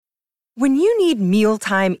When you need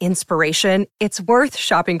mealtime inspiration, it's worth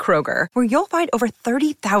shopping Kroger, where you'll find over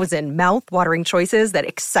 30,000 mouth-watering choices that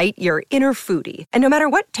excite your inner foodie. And no matter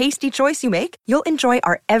what tasty choice you make, you'll enjoy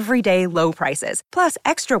our everyday low prices, plus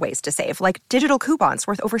extra ways to save, like digital coupons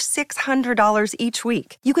worth over $600 each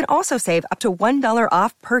week. You can also save up to $1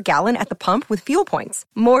 off per gallon at the pump with fuel points.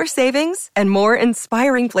 More savings and more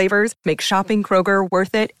inspiring flavors make shopping Kroger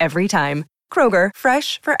worth it every time. Kroger,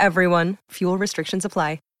 fresh for everyone. Fuel restrictions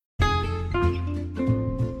apply.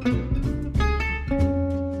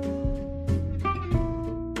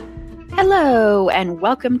 Hello, and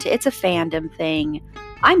welcome to It's a Fandom Thing.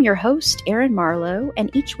 I'm your host, Erin Marlowe,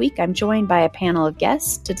 and each week I'm joined by a panel of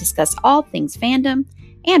guests to discuss all things fandom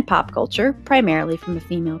and pop culture, primarily from a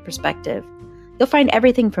female perspective. You'll find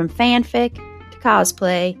everything from fanfic, to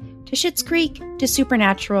cosplay, to Schitt's Creek, to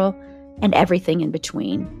Supernatural, and everything in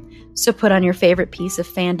between. So put on your favorite piece of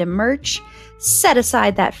fandom merch, set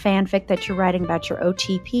aside that fanfic that you're writing about your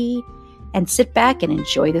OTP, and sit back and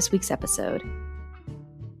enjoy this week's episode.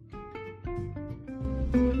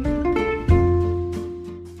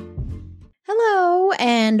 Hello,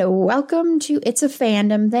 and welcome to It's a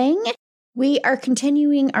Fandom Thing. We are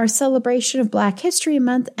continuing our celebration of Black History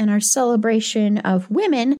Month and our celebration of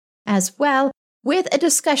women as well, with a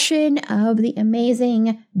discussion of the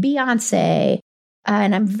amazing Beyoncé.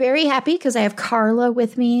 And I'm very happy because I have Carla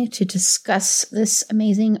with me to discuss this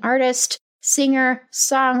amazing artist, singer,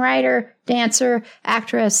 songwriter, dancer,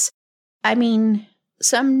 actress. I mean,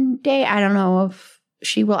 someday, I don't know if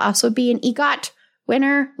she will also be an EGOT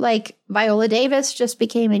winner, like Viola Davis just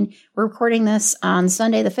became, and we're recording this on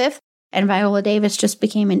Sunday the 5th, and Viola Davis just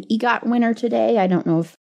became an EGOT winner today. I don't know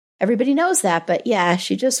if everybody knows that, but yeah,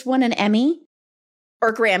 she just won an Emmy,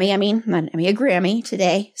 or Grammy, not an Emmy, a Grammy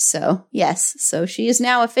today. So yes, so she is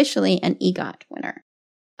now officially an EGOT winner.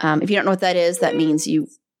 If you don't know what that is, that means you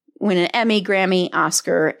win an Emmy, Grammy,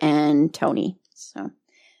 Oscar, and Tony. So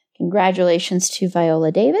congratulations to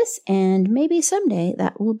Viola Davis, and maybe someday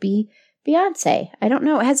that will be Beyoncé. I don't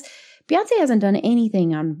know. Beyoncé hasn't done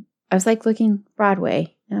anything on, I was like looking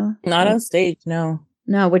Broadway. No? Not on stage, no.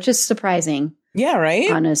 No, which is surprising. Yeah,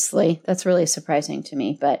 right? Honestly, that's really surprising to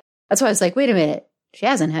me. But that's why I was like, wait a minute. She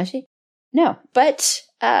hasn't, has she? No. But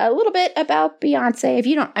a little bit about Beyoncé. If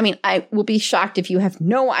you don't, I will be shocked if you have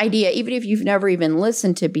no idea, even if you've never even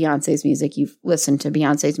listened to Beyoncé's music, you've listened to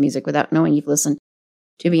Beyoncé's music without knowing you've listened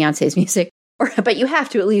to Beyoncé's music. But you have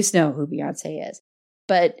to at least know who Beyoncé is.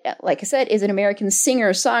 But like I said, is an American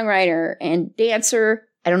singer, songwriter, and dancer.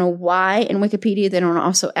 I don't know why in Wikipedia they don't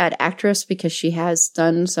also add actress, because she has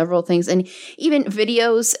done several things, and even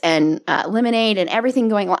videos and Lemonade and everything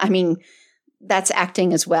going on. That's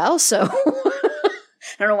acting as well. So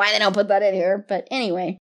I don't know why they don't put that in here. But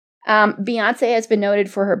anyway, Beyoncé has been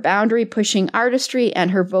noted for her boundary-pushing artistry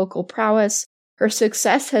and her vocal prowess. Her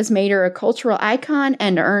success has made her a cultural icon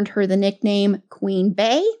and earned her the nickname Queen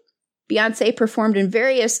Bey. Beyoncé performed in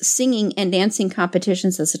various singing and dancing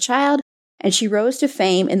competitions as a child, and she rose to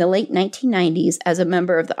fame in the late 1990s as a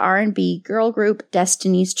member of the R&B girl group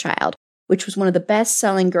Destiny's Child, which was one of the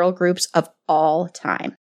best-selling girl groups of all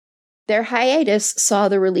time. Their hiatus saw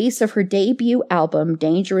the release of her debut album,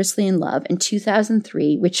 Dangerously in Love, in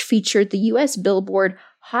 2003, which featured the U.S. Billboard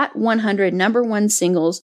Hot 100 #1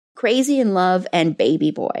 singles Crazy in Love and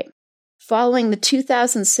Baby Boy. Following the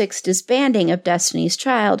 2006 disbanding of Destiny's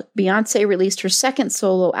Child, Beyoncé released her second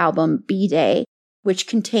solo album, B-Day, which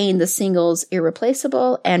contained the singles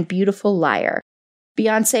Irreplaceable and Beautiful Liar.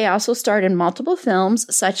 Beyoncé also starred in multiple films,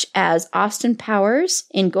 such as Austin Powers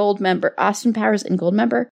in Goldmember.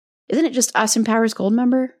 Isn't it just Austin Powers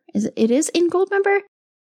Goldmember? It is in Goldmember?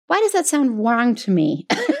 Why does that sound wrong to me?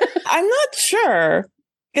 I'm not sure.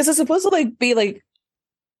 Because it's supposed to be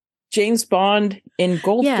James Bond in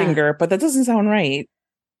Goldfinger, but that doesn't sound right.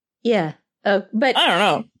 Yeah. But I don't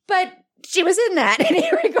know. But she was in that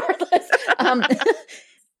regardless.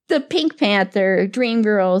 The Pink Panther,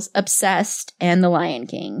 Dreamgirls, Obsessed, and The Lion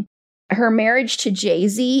King. Her marriage to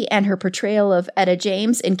Jay-Z and her portrayal of Etta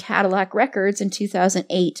James in Cadillac Records in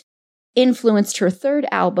 2008 influenced her third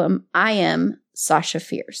album, I Am Sasha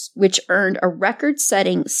Fierce, which earned a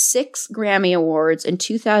record-setting 6 Grammy Awards in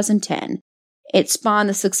 2010. It spawned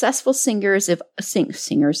the successful singles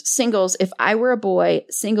If I Were a Boy,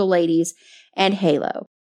 Single Ladies, and Halo.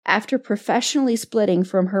 After professionally splitting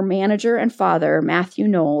from her manager and father, Matthew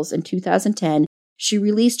Knowles, in 2010, she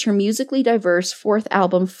released her musically diverse fourth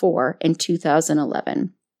album, 4, in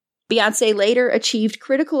 2011. Beyoncé later achieved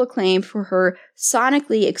critical acclaim for her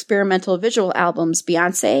sonically experimental visual albums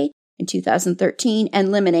Beyoncé in 2013 and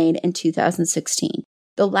Lemonade in 2016.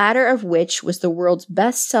 The latter of which was the world's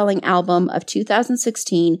best-selling album of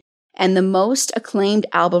 2016 and the most acclaimed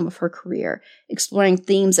album of her career, exploring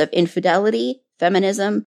themes of infidelity,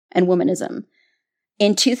 feminism, and womanism.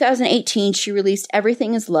 In 2018, she released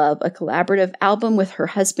Everything Is Love, a collaborative album with her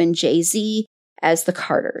husband Jay-Z as the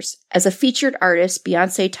Carters. As a featured artist,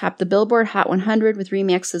 Beyoncé topped the Billboard Hot 100 with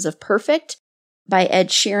remixes of Perfect by Ed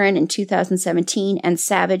Sheeran in 2017 and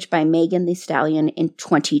Savage by Megan Thee Stallion in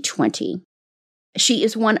 2020. She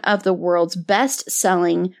is one of the world's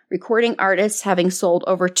best-selling recording artists, having sold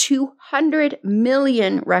over 200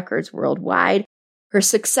 million records worldwide. Her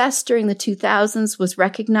success during the 2000s was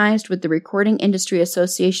recognized with the Recording Industry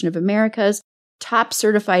Association of America's Top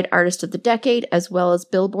Certified Artist of the Decade, as well as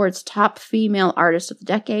Billboard's Top Female Artist of the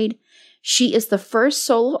Decade. She is the first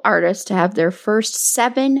solo artist to have their first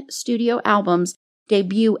 7 studio albums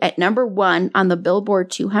debut at number 1 on the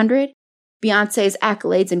Billboard 200. Beyoncé's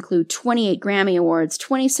accolades include 28 Grammy Awards,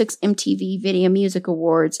 26 MTV Video Music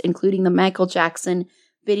Awards, including the Michael Jackson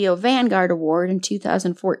Video Vanguard Award in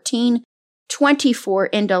 2014, 24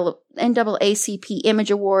 NAACP Image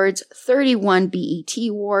Awards, 31 BET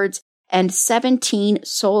Awards, and 17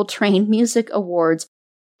 Soul Train Music Awards,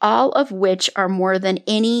 all of which are more than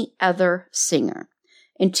any other singer.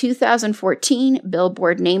 In 2014,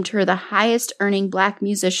 Billboard named her the highest-earning Black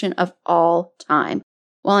musician of all time,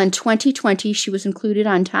 while in 2020, she was included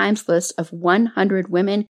on Time's list of 100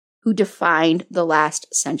 women who defined the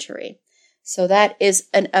last century. So that is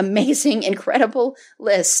an amazing, incredible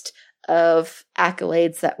list of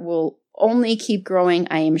accolades that will only keep growing,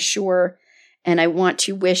 I am sure. And I want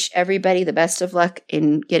to wish everybody the best of luck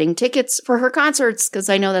in getting tickets for her concerts, because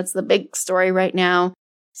I know that's the big story right now.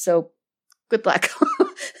 So good luck.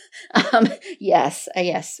 Yes,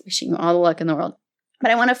 wishing you all the luck in the world.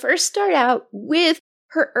 But I want to first start out with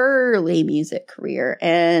her early music career,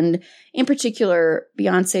 and in particular,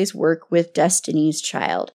 Beyoncé's work with Destiny's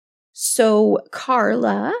Child. So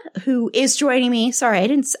Carla, who is joining me, sorry, I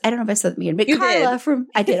don't know if I said that again, but you Carla did.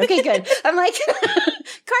 I did, okay, good. I'm like,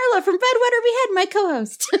 Carla from Bedwetter Behead, my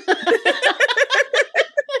co-host.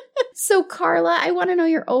 So Carla, I want to know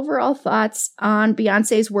your overall thoughts on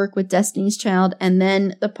Beyoncé's work with Destiny's Child, and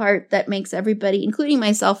then the part that makes everybody, including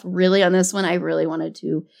myself, really on this one, I really wanted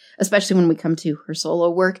to, especially when we come to her solo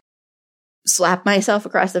work, slap myself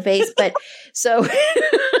across the face. But so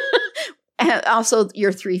and also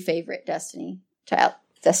your 3 favorite Destiny's Child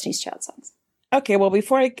songs. Okay, well,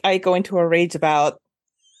 before I go into a rage about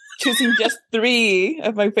choosing just 3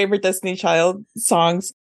 of my favorite Destiny Child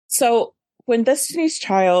songs. So when Destiny's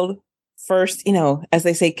Child first, as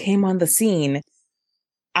they say, came on the scene,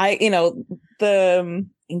 the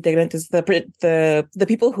integrantes, the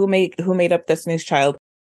people who made up Destiny's Child,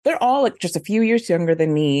 they're all like just a few years younger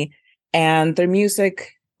than me, and their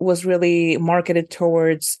music was really marketed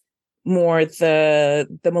towards more the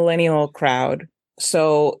millennial crowd.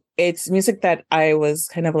 So it's music that I was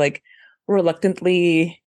kind of like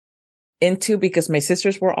reluctantly into because my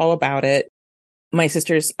sisters were all about it. My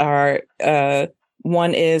sisters are,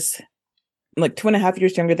 one is like 2.5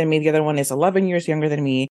 years younger than me. The other one is 11 years younger than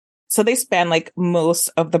me. So they span like most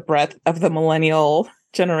of the breadth of the millennial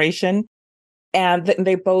generation. And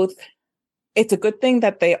they both, it's a good thing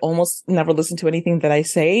that they almost never listen to anything that I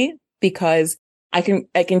say, because I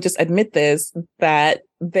can just admit this, that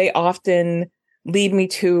they often lead me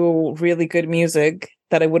to really good music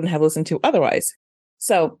that I wouldn't have listened to otherwise.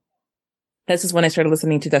 So this is when I started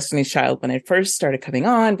listening to Destiny's Child, when it first started coming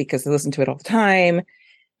on, because I listened to it all the time.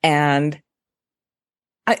 And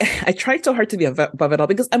I tried so hard to be above it all,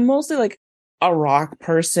 because I'm mostly like a rock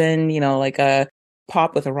person, like a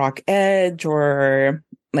pop with a rock edge, or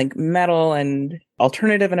like metal and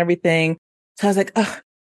alternative and everything. So I was like, ugh,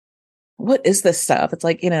 what is this stuff? It's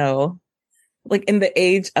like, like in the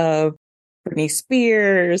age of Britney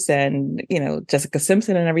Spears and, Jessica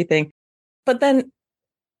Simpson and everything. But then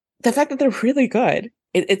the fact that they're really good,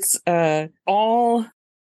 it's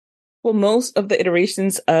most of the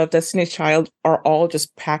iterations of Destiny's Child are all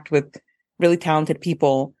just packed with really talented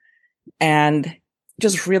people and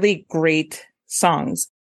just really great songs.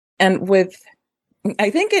 And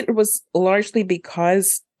I think it was largely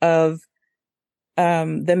because of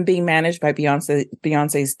them being managed by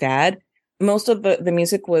Beyonce's dad. Most of the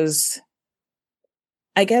music was,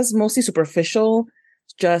 I guess, mostly superficial,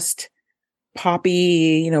 just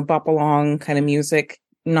poppy, bop along kind of music,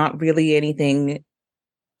 not really anything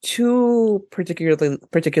too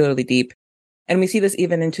particularly deep. And we see this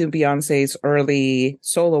even into Beyonce's early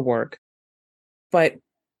solo work. But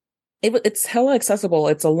it's hella accessible.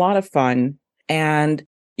 It's a lot of fun. And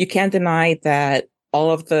you can't deny that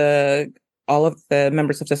all of the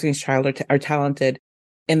members of Destiny's Child are talented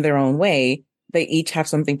in their own way. They each have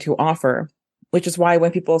something to offer. which is why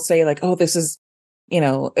when people say like, oh, this is,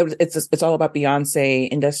 it's all about Beyonce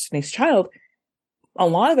in Destiny's Child, a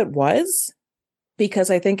lot of it was because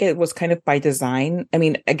I think it was kind of by design. I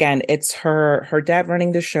mean, again, it's her dad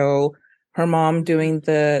running the show, her mom doing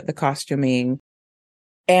the costuming.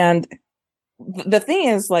 And the thing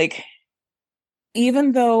is, like,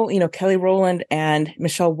 even though, Kelly Rowland and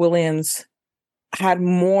Michelle Williams had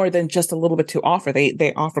more than just a little bit to offer,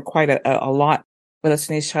 they offer quite a lot with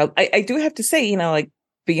Destiny's Child. I do have to say, like,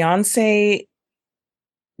 Beyonce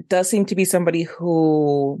does seem to be somebody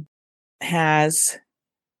who has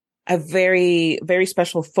a very, very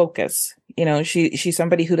special focus. She's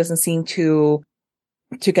somebody who doesn't seem to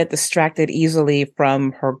get distracted easily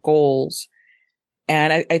from her goals.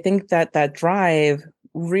 And I think that drive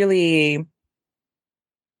really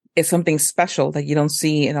is something special that you don't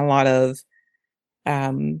see in a lot of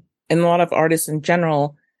artists in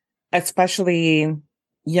general, especially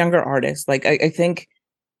younger artists. Like I think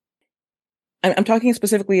I'm talking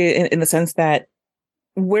specifically in the sense that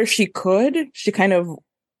where she kind of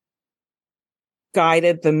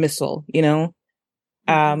guided the missile,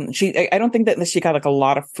 I don't think that she got like a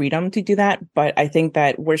lot of freedom to do that, but I think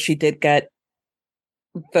that where she did get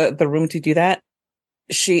the room to do that,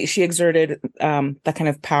 she exerted that kind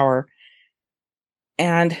of power.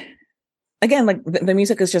 And again, like the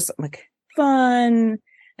music is just like fun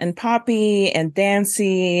and poppy and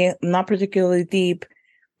dancey, not particularly deep,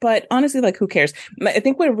 but honestly, like, who cares? I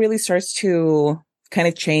think what really starts to kind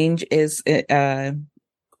of change is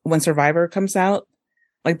when Survivor comes out.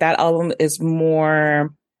 Like, that album is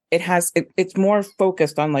more, it's more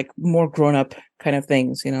focused on like more grown up kind of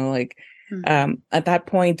things, like at that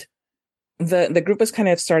point, the group has kind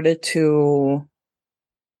of started to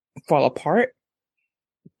fall apart.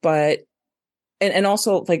 But and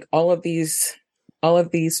also, like, all of these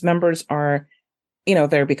members are,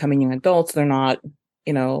 they're becoming young adults. They're not,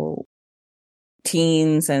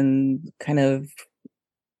 teens and kind of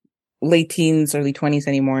late teens, early 20s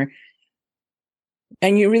anymore.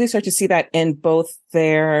 And you really start to see that in both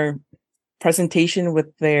their presentation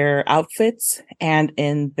with their outfits and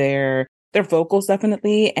in their vocals,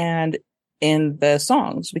 definitely, and in the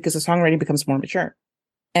songs, because the songwriting becomes more mature.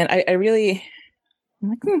 And I really, I'm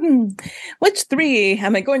like, which three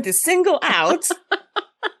am I going to single out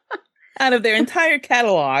out of their entire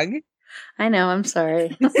catalog? I know, I'm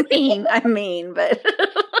sorry. I mean, but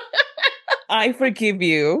I forgive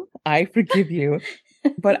you.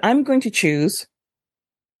 But I'm going to choose.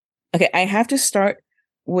 Okay, I have to start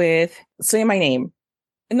with Say My Name.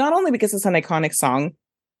 Not only because it's an iconic song,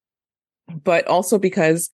 but also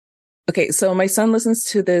because, okay, so my son listens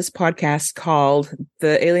to this podcast called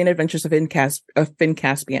The Alien Adventures of Finn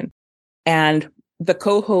Caspian. And the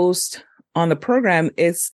co-host on the program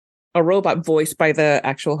is a robot voiced by the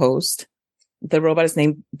actual host. The robot is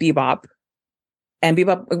named Bebop. And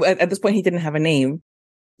Bebop, at this point, he didn't have a name.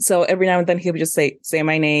 So every now and then he would just say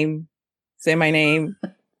my name, say my name.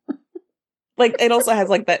 Like, it also has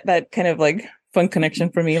like that kind of like fun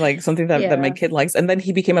connection for me, like something that my kid likes. And then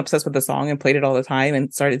he became obsessed with the song and played it all the time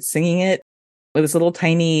and started singing it with his little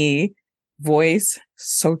tiny voice.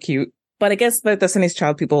 So cute. But I guess the Destiny's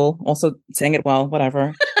Child people also sang it well,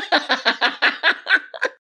 whatever.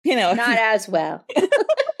 Not as well. They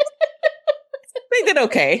did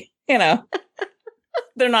okay,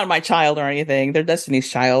 They're not my child or anything. They're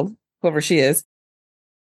Destiny's Child, whoever she is.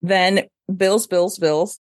 Then bills.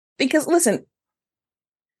 Because listen,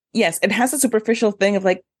 yes, it has a superficial thing of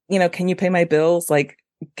like, can you pay my bills? Like,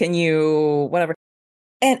 can you, whatever.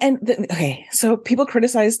 Okay, so people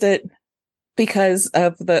criticized it because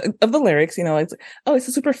of the lyrics, it's, oh, it's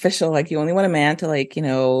so superficial. Like, you only want a man to like,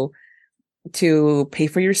 to pay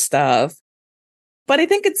for your stuff. But I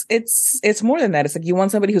think it's more than that. It's like, you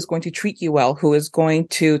want somebody who's going to treat you well, who is going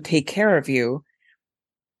to take care of you.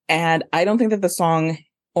 And I don't think that the song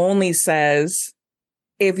only says,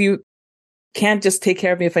 if you can't just take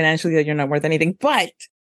care of me financially, that you're not worth anything. But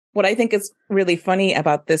what I think is really funny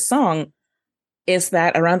about this song is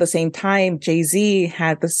that around the same time, Jay-Z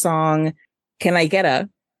had the song, Can I Get A?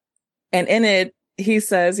 And in it, he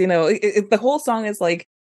says, the whole song is like,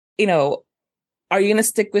 are you going to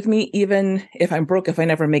stick with me even if I'm broke, if I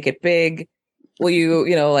never make it big? Will you,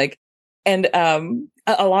 and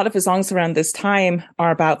a lot of his songs around this time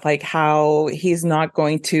are about like how he's not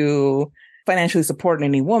going to financially support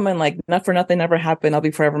any woman, like Not for Nothing Never Happened, I'll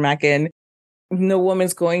Be Forever Mackin'. No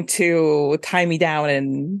woman's going to tie me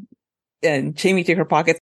down and chain me to her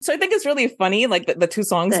pockets. So I think it's really funny, like the two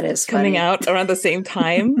songs coming out around the same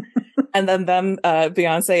time. And then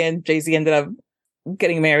Beyonce and Jay-Z ended up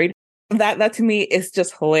getting married. That to me is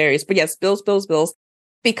just hilarious. But yes, bills,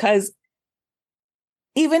 because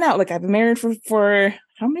even out, like I've been married for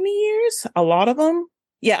how many years? A lot of them.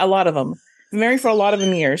 Yeah, a lot of them. Been married for a lot of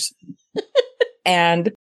them years.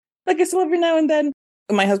 And like I still every now and then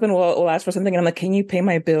my husband will ask for something and I'm like, can you pay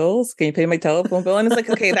my bills? Can you pay my telephone bill? And it's like,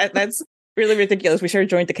 okay, that's really ridiculous. We share a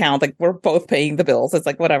joint account. Like we're both paying the bills. It's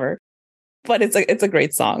like, whatever. But it's a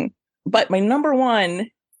great song. But my number one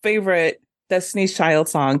favorite Destiny's Child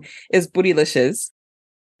song is Bootylicious.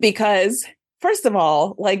 Because first of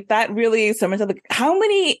all, like that really cemented, like how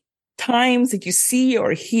many times did you see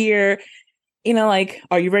or hear, like,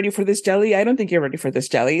 are you ready for this jelly? I don't think you're ready for this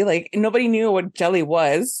jelly. Like nobody knew what jelly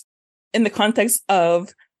was in the context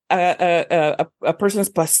of a person's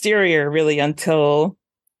posterior, really, until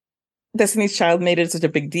Destiny's Child made it such a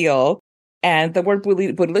big deal. And the word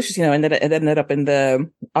bootylicious, it ended up in the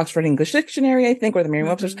Oxford English Dictionary, I think, or the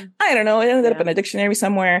Merriam-Webster's. I don't know. It ended up in a dictionary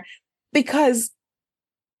somewhere because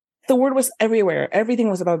the word was everywhere. Everything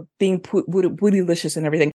was about being bootylicious and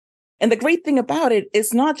everything. And the great thing about it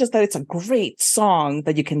is not just that it's a great song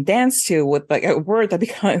that you can dance to with like a word that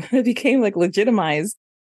became like legitimized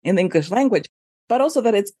in the English language, but also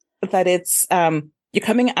that it's you're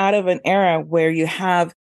coming out of an era where you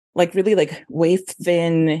have like really like waist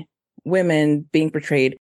thin women being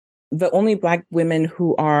portrayed. The only Black women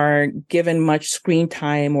who are given much screen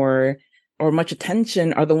time or much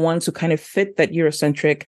attention are the ones who kind of fit that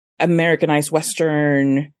Eurocentric, Americanized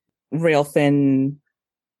Western, rail thin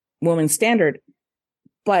woman standard.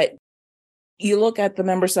 But you look at the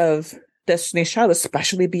members of Destiny's Child,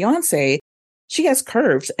 especially Beyoncé, she has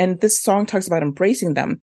curves, and this song talks about embracing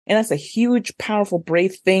them. And that's a huge, powerful,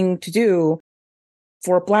 brave thing to do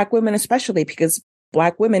for Black women, especially because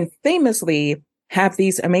Black women famously have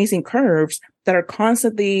these amazing curves that are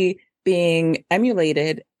constantly being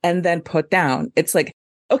emulated and then put down. It's like,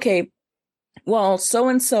 okay, well,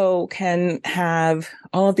 so-and-so can have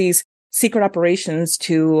all of these secret operations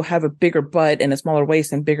to have a bigger butt and a smaller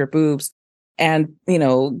waist and bigger boobs and,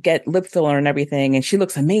 get lip filler and everything. And she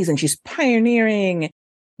looks amazing. She's pioneering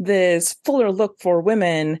this fuller look for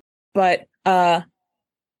women, but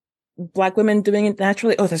Black women doing it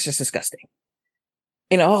naturally. Oh, that's just disgusting.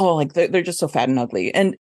 Like they're just so fat and ugly.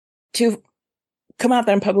 And to come out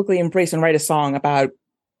there and publicly embrace and write a song about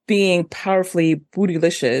being powerfully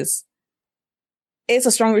bootylicious is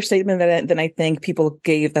a stronger statement than I think people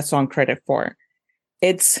gave that song credit for.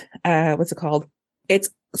 It's, what's it called? It's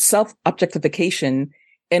self-objectification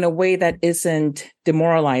in a way that isn't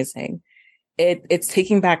demoralizing. It's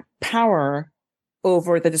taking back power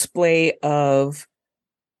over the display of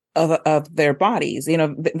their bodies.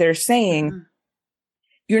 They're saying,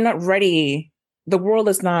 you're not ready. The world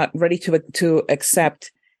is not ready to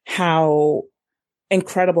accept how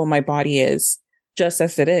incredible my body is, just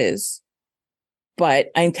as it is.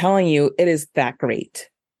 But I'm telling you, it is that great.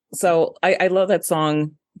 So I love that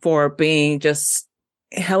song for being just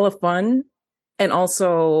hella fun and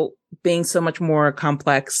also being so much more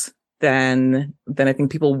complex than I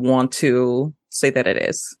think people want to say that it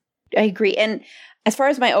is. I agree. And as far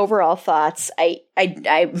as my overall thoughts, I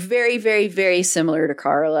very, very, very similar to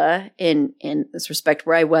Carla in this respect,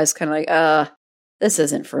 where I was kind of like, this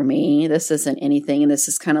isn't for me. This isn't anything. And this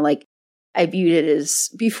is kind of like, I viewed it as,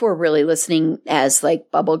 before really listening, as like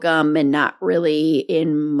bubblegum and not really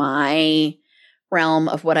in my realm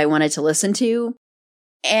of what I wanted to listen to.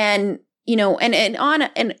 And, in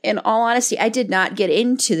all honesty, I did not get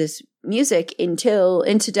into this music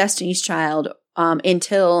into Destiny's Child,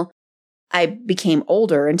 until I became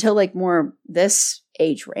older, until like more this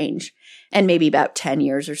age range, and maybe about 10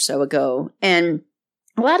 years or so ago. And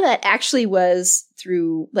a lot of that actually was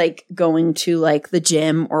through like going to like the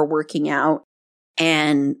gym or working out,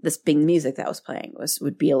 and this being the music that was playing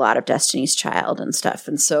would be a lot of Destiny's Child and stuff.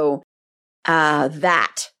 And so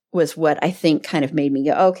that was what I think kind of made me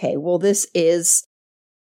go, okay, well, this is,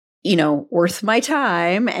 worth my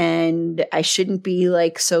time, and I shouldn't be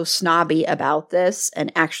like so snobby about this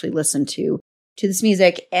and actually listen to this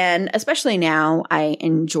music. And especially now, I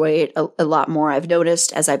enjoy it a lot more. I've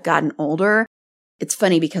noticed as I've gotten older. It's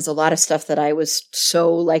funny because a lot of stuff that I was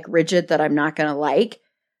so like rigid that I'm not going to like,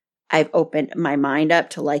 I've opened my mind up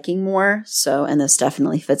to liking more. So, and this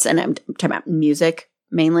definitely fits in. I'm talking about music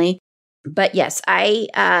mainly. But yes, I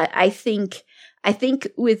think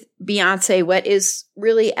with Beyoncé, what is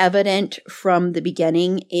really evident from the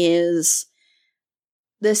beginning is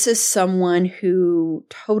this is someone who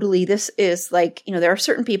this is like, there are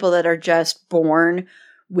certain people that are just born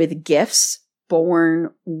with gifts,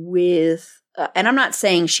 born with, and I'm not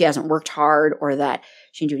saying she hasn't worked hard or that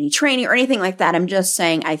she didn't do any training or anything like that. I'm just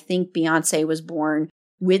saying I think Beyoncé was born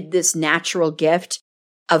with this natural gift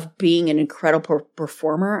of being an incredible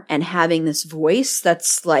performer and having this voice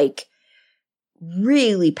that's like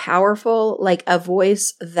really powerful, like a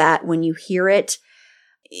voice that when you hear it,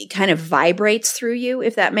 it kind of vibrates through you,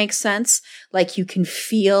 if that makes sense. Like you can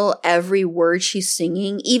feel every word she's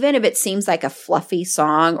singing, even if it seems like a fluffy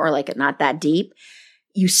song or like not that deep,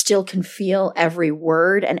 you still can feel every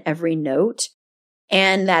word and every note.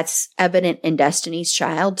 And that's evident in Destiny's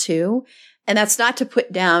Child too. And that's not to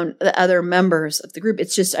put down the other members of the group.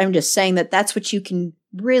 It's just, I'm just saying that that's what you can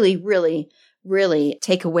really, really, really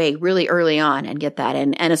take away really early on and get that.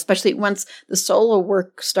 And especially once the solo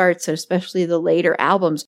work starts, and especially the later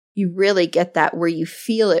albums, you really get that where you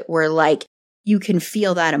feel it, where like you can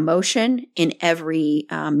feel that emotion in every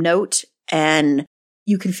note, and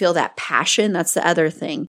you can feel that passion. That's the other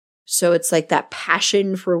thing. So it's like that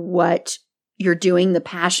passion for what you're doing, the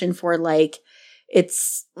passion for like,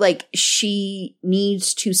 it's like she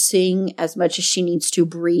needs to sing as much as she needs to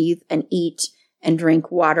breathe and eat and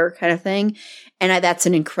drink water kind of thing. And that's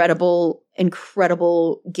an incredible,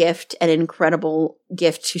 incredible gift, and an incredible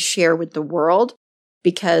gift to share with the world,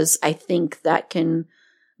 because I think that can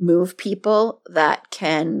move people, that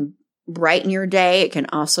can brighten your day. It can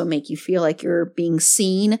also make you feel like you're being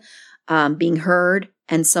seen, being heard,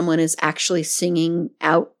 and someone is actually singing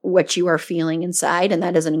out what you are feeling inside. And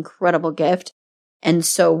that is an incredible gift. And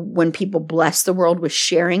so when people bless the world with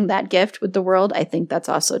sharing that gift with the world, I think that's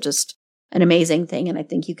also just an amazing thing. And I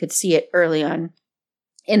think you could see it early on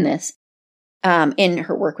in this, in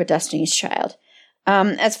her work with Destiny's Child.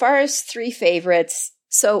 As far as three favorites,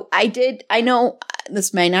 so I know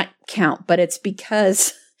this may not count, but it's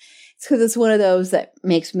because it's one of those that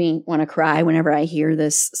makes me want to cry whenever I hear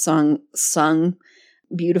this song sung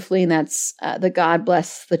beautifully. And that's the God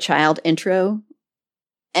Bless the Child intro.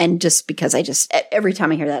 And just because every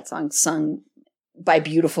time I hear that song sung by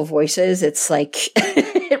beautiful voices, it's like,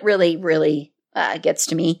 it really, really gets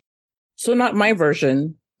to me. So not my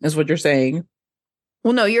version is what you're saying.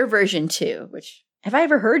 Well, no, your version too, which, have I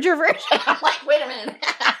ever heard your version? I'm like, wait a minute.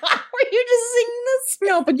 Were you just singing this?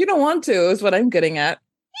 No, but you don't want to, is what I'm getting at.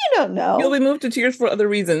 You don't know. You'll be moved to tears for other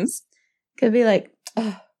reasons. Could be like,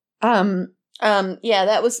 yeah,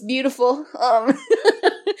 that was beautiful.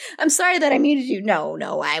 I'm sorry that I muted you. No,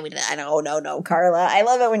 Carla. I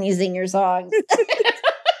love it when you sing your songs.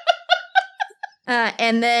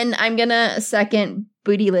 And then I'm going to second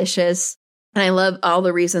Bootylicious. And I love all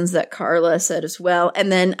the reasons that Carla said as well.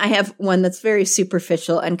 And then I have one that's very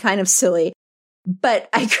superficial and kind of silly, but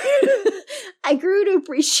I grew to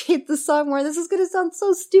appreciate the song more. This is going to sound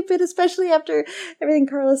so stupid, especially after everything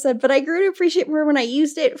Carla said, but I grew to appreciate more when I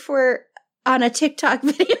used it on a TikTok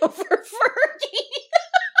video for Fergie.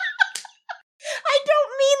 I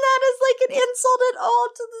don't mean that as like an insult at all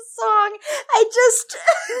to the song.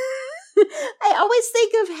 I always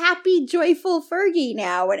think of happy, joyful Fergie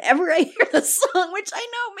now whenever I hear the song, which I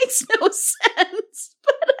know makes no sense,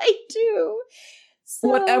 but I do. So,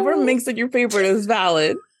 whatever makes it your favorite is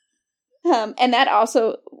valid. And that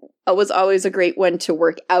also was always a great one to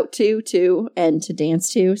work out to, too, and to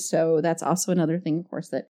dance to. So that's also another thing, of course,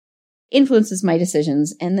 that influences my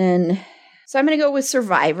decisions. And then, so I'm going to go with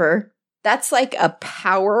Survivor. That's like a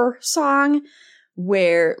power song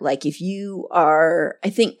where, like, if you are,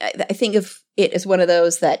 I think of it as one of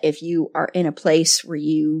those that if you are in a place where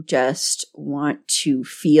you just want to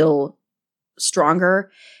feel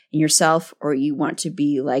stronger in yourself, or you want to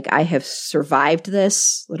be like, I have survived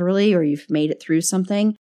this, literally, or you've made it through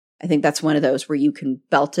something, I think that's one of those where you can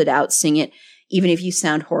belt it out, sing it, even if you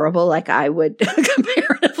sound horrible, like I would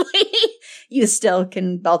comparatively. You still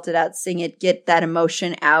can belt it out, sing it, get that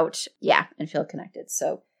emotion out, yeah, and feel connected.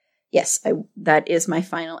 So, yes, that is my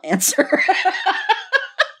final answer.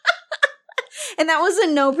 And that was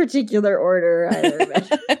in no particular order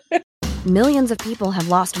either. Millions of people have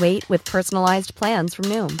lost weight with personalized plans from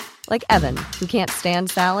Noom. Like Evan, who can't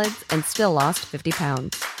stand salads and still lost 50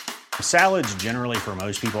 pounds. Salads generally for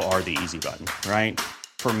most people are the easy button, right?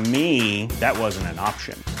 For me, that wasn't an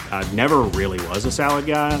option. I never really was a salad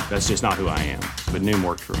guy. That's just not who I am. But Noom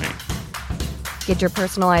worked for me. Get your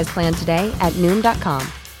personalized plan today at Noom.com.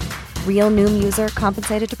 Real Noom user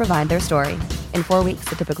compensated to provide their story. In 4 weeks,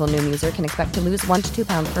 the typical Noom user can expect to lose 1 to 2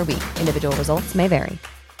 pounds per week. Individual results may vary.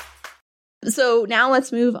 So now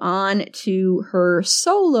let's move on to her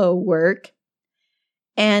solo work.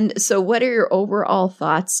 And so what are your overall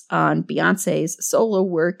thoughts on Beyonce's solo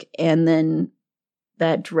work, and then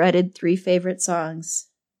that dreaded 3 favorite songs?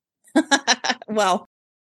 Well,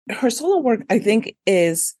 her solo work, I think,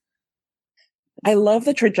 I love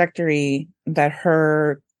the trajectory that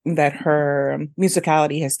her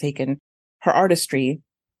musicality has taken. Her artistry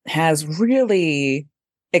has really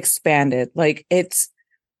expanded. Like it's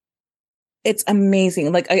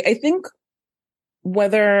amazing. Like I think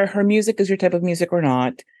whether her music is your type of music or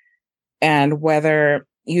not, and whether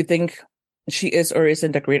you think she is or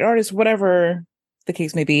isn't a great artist, whatever the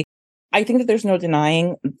case may be, I think that there's no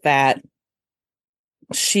denying that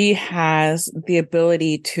she has the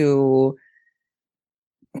ability to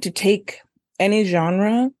take any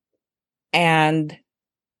genre and,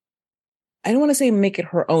 I don't want to say make it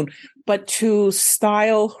her own, but to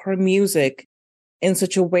style her music in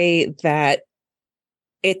such a way that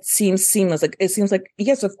it seems seamless. Like it seems like,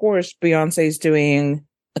 yes, of course, Beyonce is doing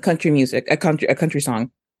a country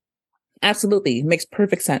song. Absolutely. Makes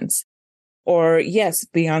perfect sense. Or yes,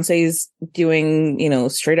 Beyonce's doing,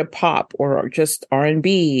 straight up pop or just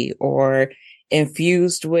R&B or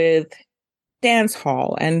infused with dance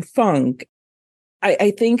hall and funk.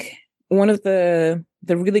 I think one of the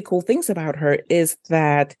really cool things about her is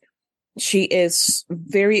that she is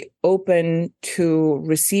very open to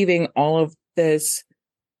receiving all of this,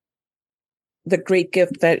 the great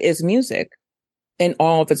gift that is music in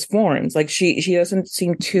all of its forms. Like she doesn't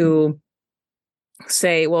seem to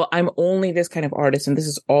say, well, I'm only this kind of artist and this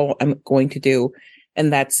is all I'm going to do.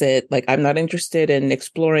 And that's it. Like, I'm not interested in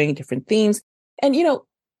exploring different themes. And,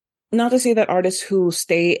 not to say that artists who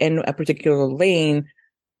stay in a particular lane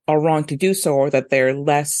are wrong to do so or that they're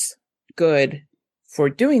less good for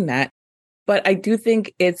doing that. But I do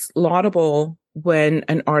think it's laudable when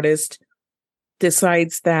an artist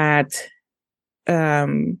decides that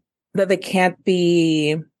that they can't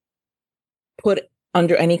be put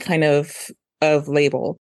under any kind of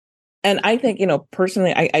label. And I think,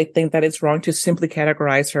 personally, I think that it's wrong to simply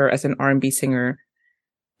categorize her as an R&B singer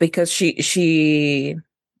because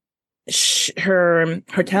her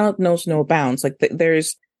talent knows no bounds. Like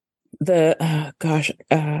there's I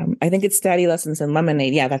think it's Daddy Lessons and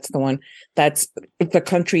Lemonade. Yeah, that's the one. That's the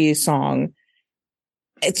country song.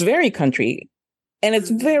 It's very country. And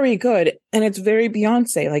it's very good, and it's very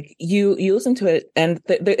Beyonce. Like you listen to it, and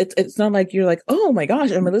it's not like you're like, oh my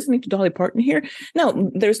gosh, am I listening to Dolly Parton here?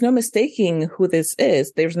 No, there's no mistaking who this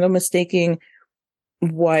is. There's no mistaking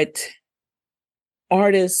what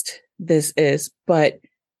artist this is. But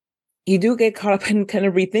you do get caught up in kind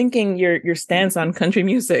of rethinking your stance on country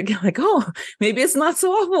music. Like, oh, maybe it's not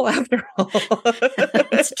so awful after all.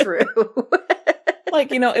 That's true. Like,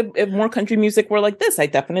 if more country music were like this, I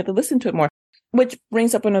definitely listen to it more. Which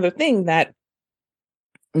brings up another thing that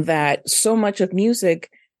so much of music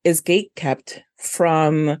is gatekept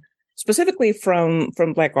specifically from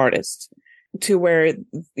Black artists, to where,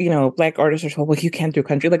 Black artists are told, well, you can't do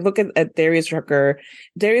country. Like, look at Darius Rucker.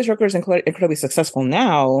 Darius Rucker is incredibly successful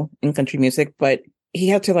now in country music, but he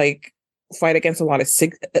had to fight against a lot of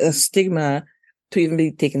stigma to even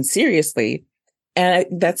be taken seriously. And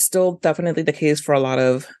that's still definitely the case for a lot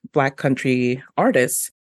of Black country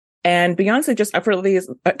artists. And Beyonce just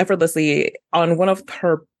effortlessly on one of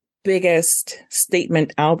her biggest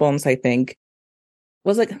statement albums, I think,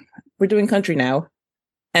 was like, we're doing country now.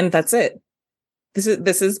 And that's it. This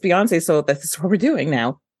is Beyonce. So this is what we're doing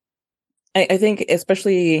now. I think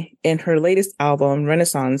especially in her latest album,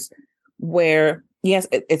 Renaissance, where, yes,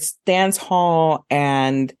 it's dance hall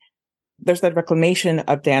and there's that reclamation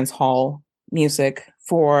of dance hall music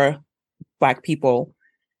for Black people,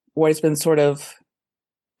 where it's been sort of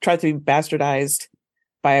tried to be bastardized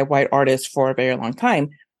by a white artist for a very long time.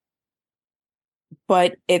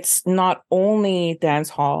 But it's not only dance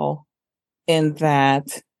hall in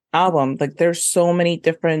that album. Like there's so many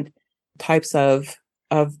different types of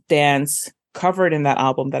dance covered in that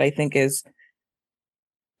album that I think it's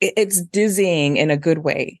dizzying in a good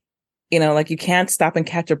way. Like you can't stop and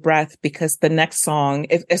catch a breath because the next song,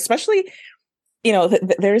 especially,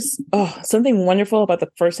 there's something wonderful about the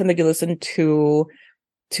first time that you listen to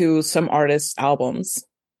some artists' albums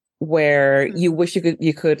where you wish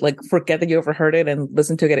you could like forget that you ever heard it and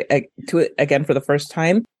listen to it again for the first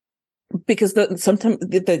time, because sometimes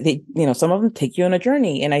they some of them take you on a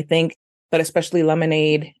journey, and I think that especially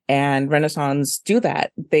Lemonade and Renaissance do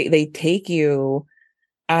that. They take you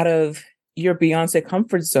out of your Beyonce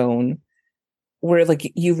comfort zone, where like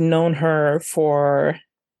you've known her for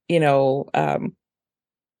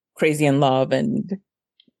Crazy in Love and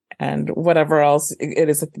whatever else it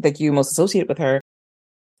is that you most associate with her.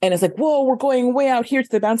 And it's like, whoa, we're going way out here to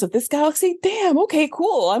the bounds of this galaxy. Damn. Okay,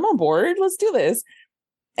 cool. I'm on board. Let's do this.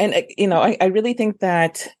 And, I really think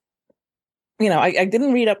that, I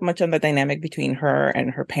didn't read up much on the dynamic between her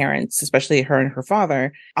and her parents, especially her and her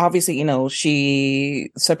father. Obviously, she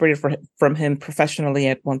separated from him professionally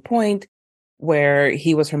at one point, where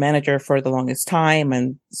he was her manager for the longest time,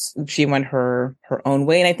 and she went her own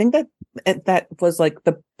way. And I think that was like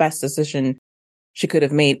the best decision she could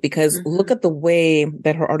have made, because look at the way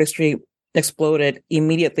that her artistry exploded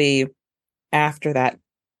immediately after that.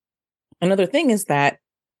 Another thing is that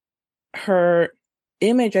her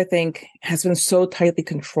image, I think, has been so tightly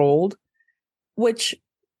controlled, which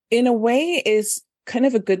in a way is kind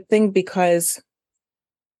of a good thing, because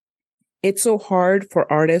it's so hard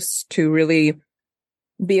for artists to really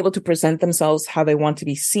be able to present themselves how they want to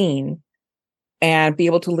be seen and be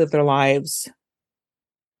able to live their lives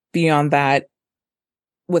beyond that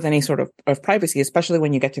with any sort of privacy, especially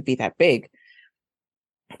when you get to be that big.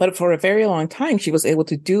 But for a very long time, she was able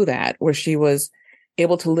to do that, where she was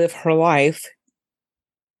able to live her life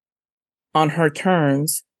on her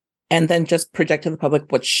terms and then just project to the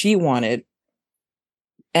public what she wanted.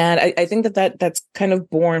 And I think that's kind of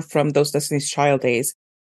born from those Destiny's Child days,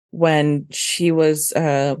 when she was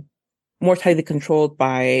more tightly controlled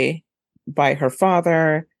by her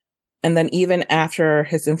father. And then even after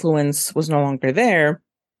his influence was no longer there,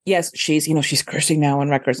 yes, she's cursing now on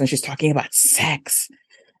records, and she's talking about sex.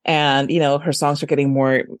 And, her songs are getting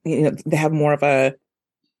more, they have more of a,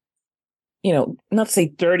 not to say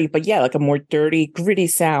dirty, but yeah, like a more dirty, gritty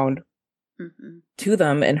sound to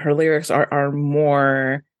them. And her lyrics are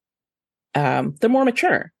more, they're more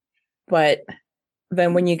mature. But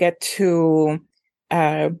then when you get to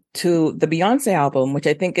the Beyoncé album, which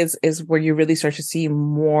I think is where you really start to see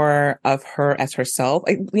more of her as herself,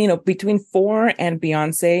 between 4 and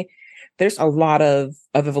Beyonce, there's a lot of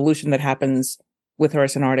evolution that happens with her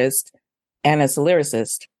as an artist and as a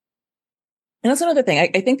lyricist. And that's another thing.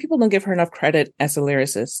 I think people don't give her enough credit as a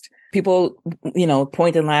lyricist. People,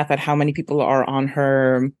 point and laugh at how many people are on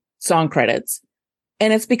her song credits.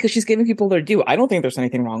 And it's because she's giving people their due. I don't think there's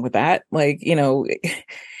anything wrong with that. Like,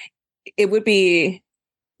 it would be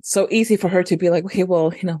so easy for her to be like, okay,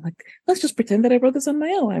 well, let's just pretend that I wrote this on my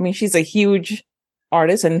own. I mean, she's a huge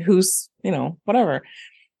artist, and who's, whatever.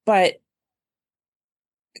 But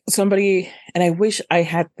somebody, and I wish I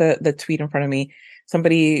had the tweet in front of me.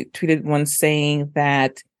 Somebody tweeted once saying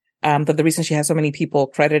that the reason she has so many people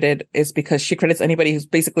credited is because she credits anybody who's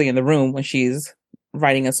basically in the room when she's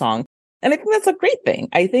writing a song. And I think that's a great thing.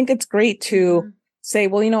 I think it's great to say,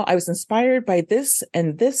 well, I was inspired by this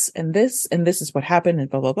and this and this, and this is what happened, and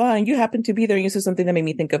blah, blah, blah. And you happen to be there. And you said something that made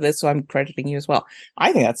me think of this, so I'm crediting you as well.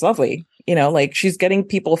 I think that's lovely. Like, she's getting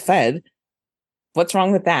people fed. What's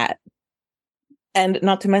wrong with that? And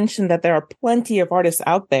not to mention that there are plenty of artists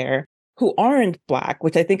out there who aren't Black,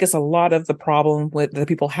 which I think is a lot of the problem that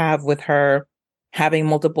people have with her having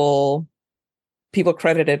multiple people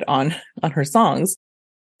credited on her songs,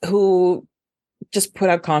 who just put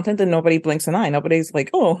out content and nobody blinks an eye. Nobody's like,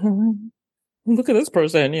 oh, look at this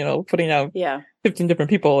person, putting out 15 different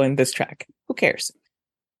people in this track. Who cares?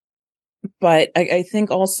 But I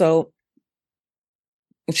think also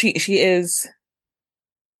she is,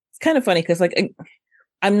 it's kind of funny because, like,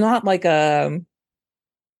 I'm not like a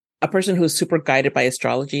person who's super guided by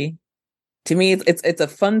astrology. To me, it's a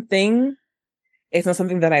fun thing. It's not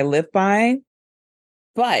something that I live by.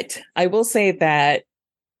 But I will say that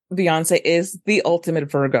Beyonce is the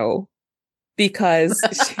ultimate Virgo, because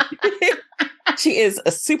she is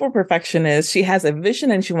a super perfectionist. She has a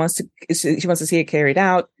vision and she wants to see it carried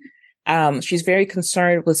out. She's very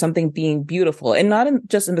concerned with something being beautiful, and not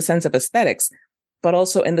just in the sense of aesthetics, but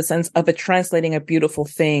also in the sense of it translating a beautiful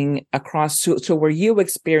thing across to where you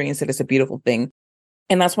experience it as a beautiful thing.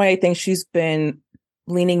 And that's why I think she's been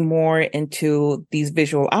leaning more into these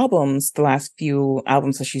visual albums, the last few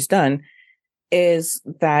albums that she's done, is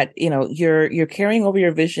that, you're carrying over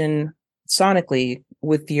your vision sonically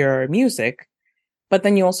with your music, but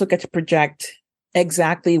then you also get to project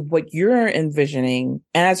exactly what you're envisioning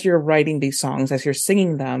as you're writing these songs, as you're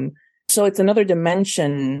singing them. So it's another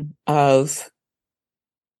dimension of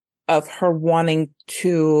her wanting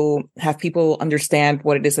to have people understand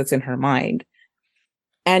what it is that's in her mind.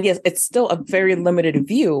 And yes, it's still a very limited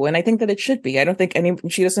view. And I think that it should be. I don't think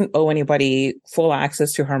she doesn't owe anybody full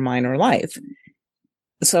access to her mind or life.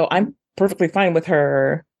 So I'm perfectly fine with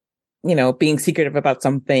her, being secretive about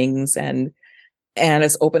some things and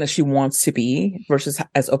as open as she wants to be versus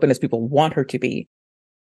as open as people want her to be.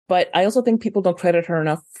 But I also think people don't credit her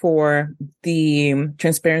enough for the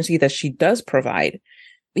transparency that she does provide.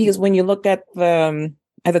 Because when you look at the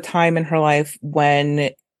time in her life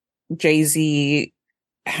when Jay-Z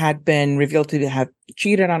had been revealed to have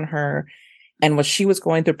cheated on her and what she was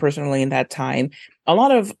going through personally in that time, a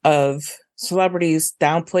lot of celebrities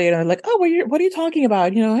downplay it and are like, oh, what are you talking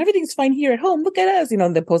about? Everything's fine here at home. Look at us.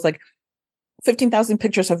 And they post like 15,000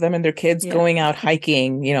 pictures of them and their kids going out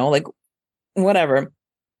hiking, like whatever.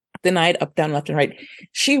 Denied, up, down, left, and right.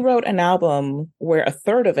 She wrote an album where a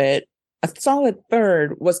third of it, a solid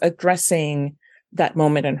third, was addressing that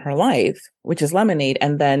moment in her life, which is Lemonade.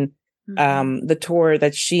 And then the tour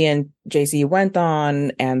that she and Jay-Z went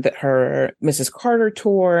on, and her Mrs. Carter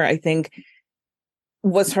tour, I think,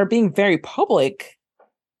 was her being very public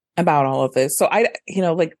about all of this. So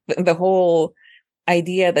like the whole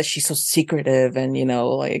idea that she's so secretive and,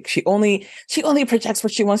 like she only projects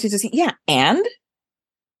what she wants you to see. Yeah. And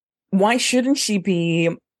why shouldn't she be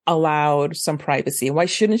allowed some privacy? Why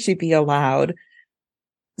shouldn't she be allowed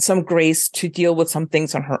some grace to deal with some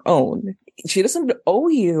things on her own? She doesn't owe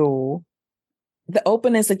you the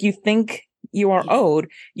openness that you think you are owed.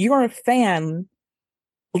 You are a fan.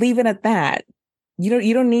 Leave it at that.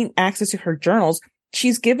 You don't need access to her journals.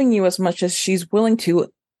 She's giving you as much as she's willing to.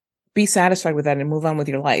 Be satisfied with that and move on with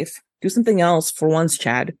your life. Do something else for once,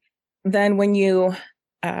 Chad. Then when you,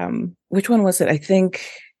 which one was it? I think,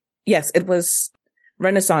 yes, it was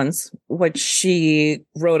Renaissance, which she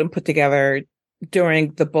wrote and put together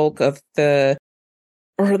during the bulk of the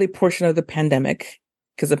early portion of the pandemic,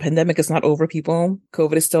 because the pandemic is not over, people.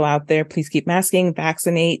 COVID is still out there. Please keep masking,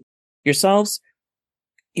 vaccinate yourselves,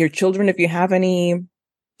 your children, if you have any,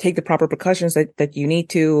 take the proper precautions that you need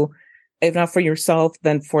to. If not for yourself,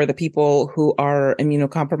 then for the people who are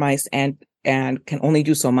immunocompromised and can only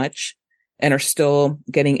do so much and are still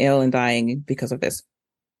getting ill and dying because of this.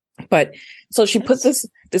 But so she put this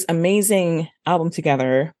amazing album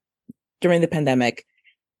together during the pandemic,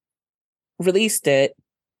 released it,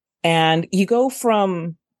 and you go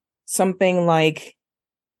from something like,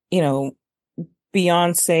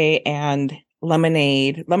 Beyoncé and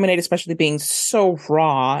Lemonade especially being so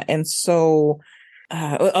raw and so,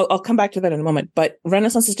 I'll come back to that in a moment, but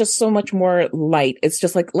Renaissance is just so much more light. It's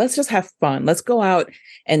just like, let's just have fun. Let's go out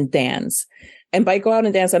and dance. And by go out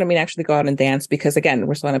and dance, I don't mean actually go out and dance because, again,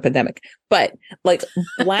 we're still in a pandemic, but like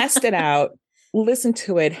blast it out, listen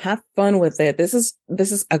to it, have fun with it. This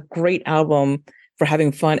is a great album for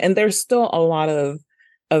having fun. And there's still a lot of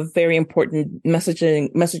very important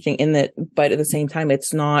messaging in it, but at the same time,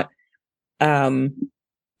 it's not like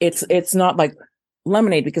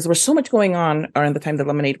Lemonade, because there was so much going on around the time that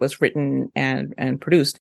Lemonade was written and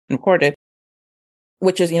produced and recorded,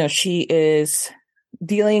 which is, she is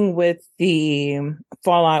dealing with the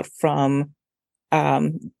fallout from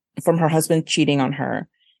her husband cheating on her.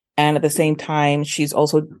 And at the same time, she's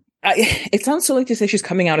also, it sounds silly to say she's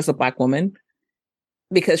coming out as a Black woman,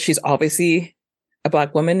 because she's obviously a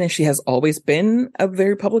Black woman and she has always been a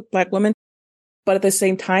very public Black woman. But at the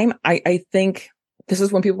same time, I think this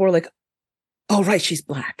is when people were like, oh, right, she's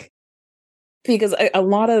Black. Because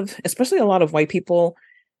especially a lot of white people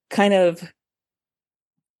kind of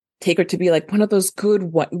take her to be like one of those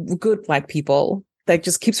good Black people that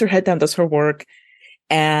just keeps her head down, does her work,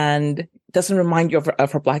 and doesn't remind you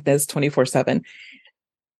of her Blackness 24/7.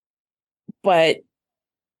 But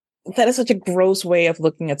that is such a gross way of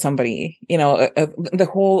looking at somebody. The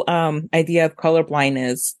whole idea of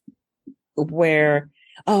colorblindness, where,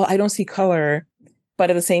 oh, I don't see color, but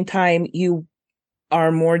at the same time, you are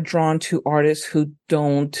more drawn to artists who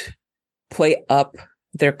don't play up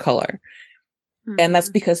their color. Mm-hmm. And that's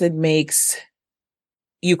because it makes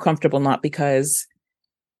you comfortable, not because,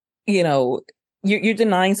 you're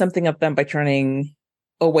denying something of them by turning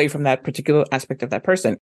away from that particular aspect of that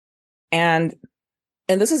person. And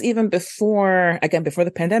this is even before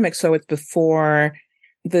the pandemic. So it's before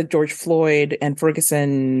the George Floyd and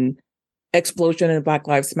Ferguson explosion in the Black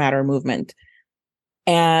Lives Matter movement.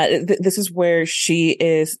 And this is where she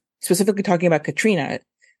is specifically talking about Katrina.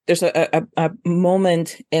 There's a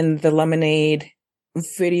moment in the Lemonade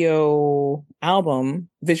visual album,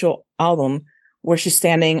 where she's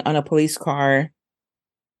standing on a police car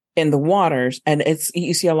in the waters. And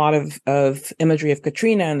you see a lot of imagery of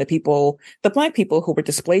Katrina and the Black people who were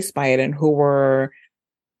displaced by it and who were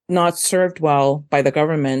not served well by the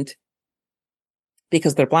government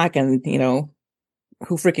because they're Black, and,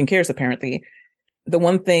 who freaking cares, apparently. The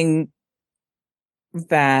one thing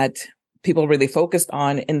that people really focused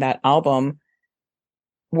on in that album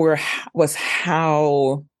was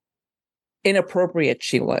how inappropriate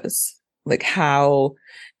she was, like how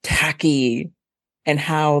tacky and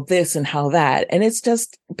how this and how that. And it's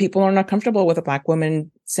just, people are not comfortable with a Black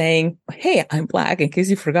woman saying, hey, I'm Black, in case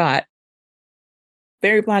you forgot.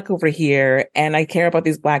 Very Black over here. And I care about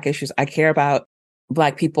these Black issues. I care about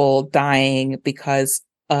Black people dying because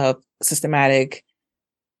of systemic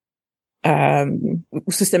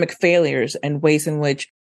failures and ways in which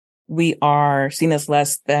we are seen as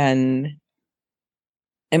less than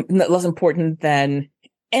and less important than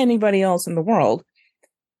anybody else in the world.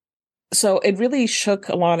 So it really shook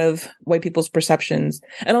a lot of white people's perceptions,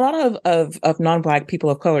 and a lot of non-Black people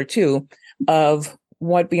of color too, of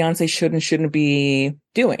what Beyonce should and shouldn't be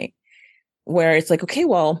doing. Where it's like, okay,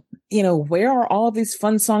 well, where are all of these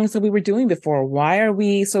fun songs that we were doing before? Why are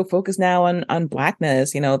we so focused now on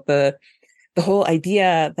Blackness? The whole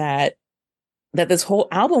idea that this whole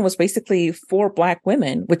album was basically for Black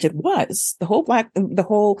women, which it was. The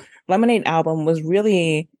whole Lemonade album was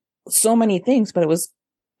really so many things, but it was,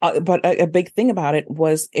 but a big thing about it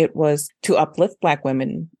was to uplift Black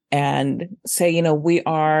women and say, we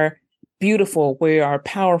are beautiful, we are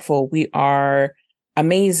powerful, we are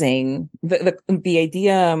amazing. The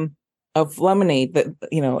idea of lemonade, that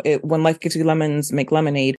when life gives you lemons, make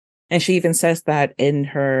lemonade, and she even says that in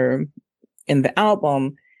the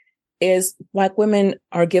album, is Black women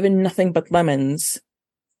are given nothing but lemons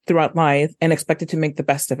throughout life and expected to make the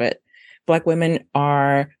best of it. Black women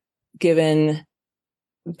are given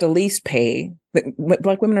the least pay.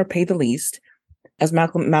 Black women are paid the least. As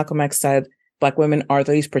Malcolm X said, Black women are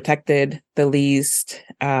the least protected, the least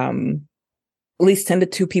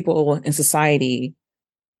tended to people in society.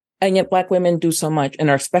 And yet Black women do so much and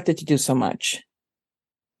are expected to do so much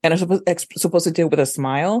and are supposed to do it with a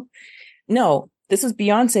smile. No, this is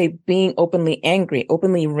Beyonce being openly angry,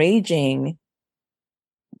 openly raging,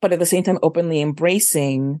 but at the same time, openly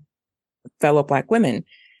embracing fellow Black women.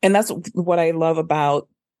 And that's what I love about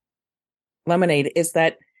Lemonade, is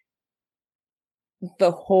that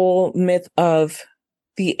the whole myth of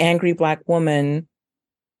the angry Black woman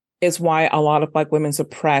is why a lot of Black women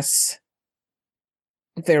suppress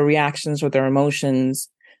their reactions or their emotions,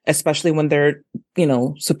 especially when they're,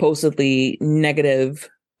 supposedly negative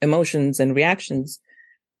emotions and reactions,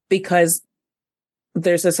 because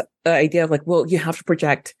there's this idea of like, well, you have to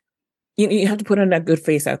project, you have to put on a good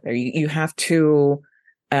face out there. You have to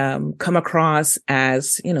come across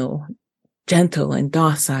as, gentle and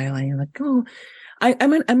docile. And you're like, oh,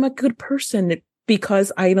 I'm a good person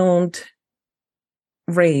because I don't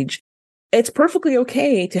rage. It's perfectly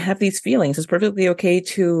okay to have these feelings. It's perfectly okay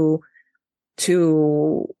to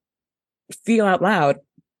feel out loud.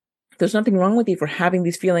 There's nothing wrong with you for having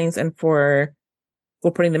these feelings and for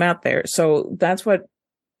putting them out there. So that's what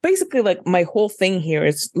basically, like, my whole thing here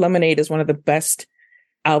is Lemonade is one of the best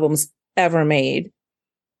albums ever made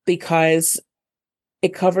because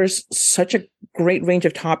it covers such a great range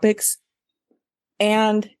of topics,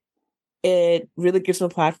 and it really gives a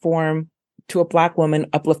platform to a Black woman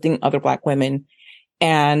uplifting other Black women,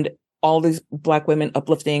 and all these Black women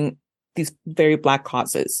uplifting these very Black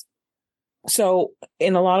causes. So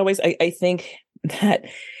in a lot of ways, I think that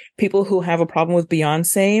people who have a problem with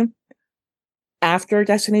Beyonce after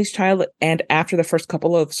Destiny's Child and after the first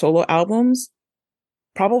couple of solo albums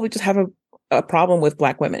probably just have a problem with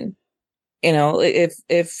Black women.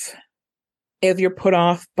 If you're put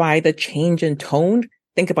off by the change in tone,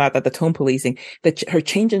 think about that, the tone policing, her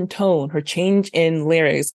change in tone, her change in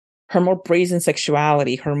lyrics, her more brazen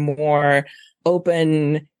sexuality, her more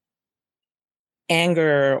open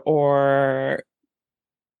anger or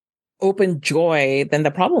open joy, then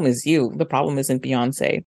the problem is you. The problem isn't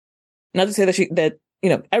Beyonce. Not to say that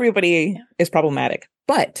everybody is problematic,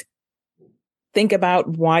 but think about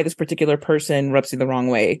why this particular person rubs you the wrong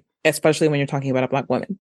way, especially when you're talking about a Black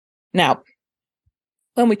woman. Now,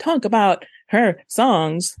 when we talk about her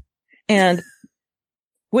songs and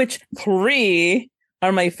which 3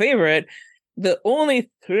 are my favorite, the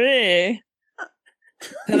only 3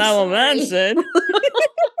 that I will mention.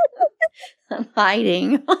 I'm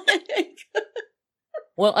hiding.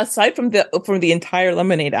 Well, aside from the entire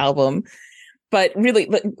Lemonade album, but really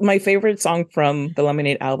my favorite song from the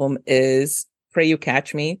Lemonade album is Pray You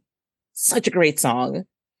Catch Me. Such a great song.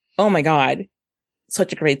 Oh my God.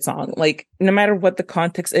 Such a great song. Like, no matter what the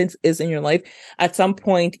context is in your life, at some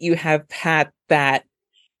point you have had that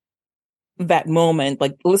moment.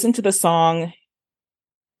 Like, listen to the song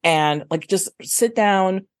and like just sit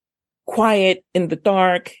down, quiet in the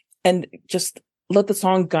dark, and just let the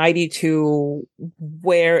song guide you to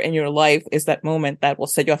where in your life is that moment that will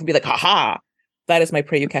set you off and be like, haha, that is my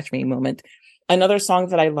Pray You Catch Me moment. Another song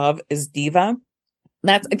that I love is Diva.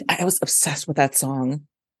 I was obsessed with that song.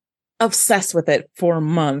 Obsessed with it for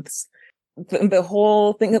months. The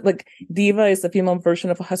whole thing that, like, Diva is the female version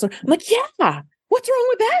of a hustler. I'm like, yeah, what's wrong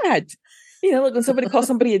with that? Like when somebody calls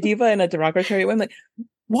somebody a diva in a derogatory way, I'm like,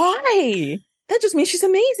 why? That just means she's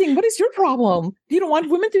amazing. What is your problem? You don't want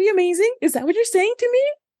women to be amazing? Is that what you're saying to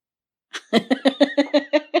me?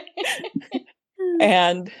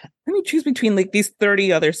 And let me choose between like these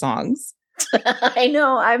 30 other songs. I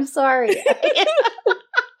know. I'm sorry.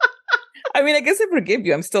 I mean, I guess I forgive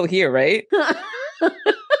you. I'm still here, right?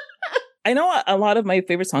 I know a lot of my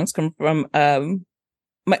favorite songs come from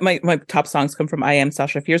my top songs come from I Am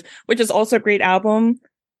Sasha Fierce, which is also a great album.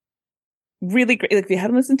 Really great. Like, if you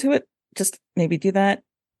haven't listened to it, just maybe do that.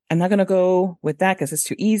 I'm not gonna go with that because it's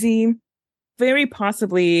too easy. Very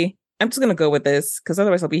possibly, I'm just gonna go with this because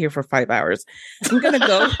otherwise I'll be here for 5 hours. I'm gonna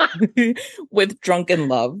go with Drunk in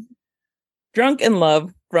Love. Drunk in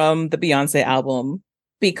Love from the Beyoncé album,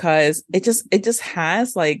 because it just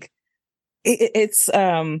has like it's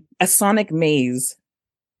a sonic maze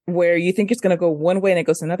where you think it's going to go one way and it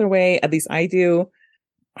goes another way. At least I do.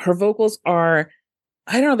 Her vocals are,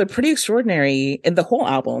 I don't know, they're pretty extraordinary in the whole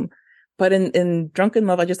album, but in Drunk in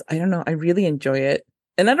Love, I don't know, I really enjoy it.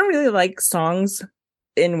 And I don't really like songs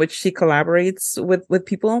in which she collaborates with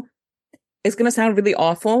people. It's going to sound really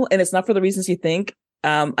awful, and it's not for the reasons you think.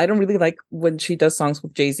 I don't really like when she does songs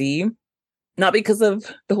with Jay-Z, not because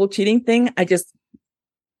of the whole cheating thing. I just,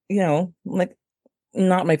 like,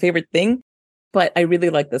 not my favorite thing, but I really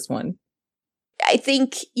like this one. I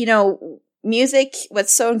think, music,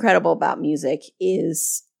 what's so incredible about music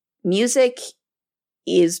is basically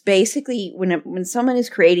when someone is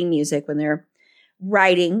creating music, when they're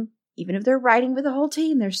writing, even if they're writing with a whole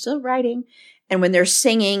team, they're still writing. And when they're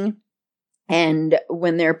singing, and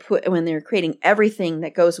when they're creating everything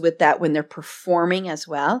that goes with that, when they're performing as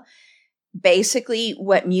well, basically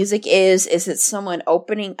what music is it's someone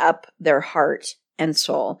opening up their heart and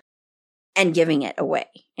soul and giving it away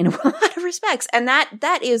in a lot of respects. And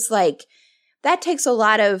that is like, that takes a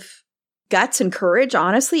lot of guts and courage.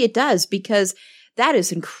 Honestly, it does, because that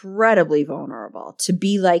is incredibly vulnerable to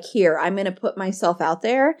be like, here, I'm going to put myself out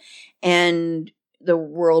there, and the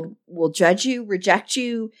world will judge you, reject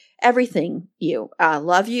you, everything you,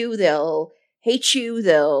 love you. They'll hate you.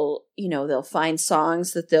 They'll find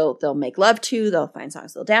songs that they'll make love to. They'll find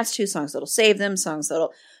songs they'll dance to, songs that'll save them, songs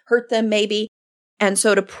that'll hurt them maybe. And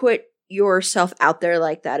so to put yourself out there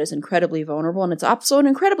like that is incredibly vulnerable. And it's also an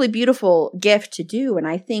incredibly beautiful gift to do. And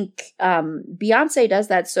I think Beyoncé does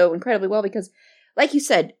that so incredibly well, because like you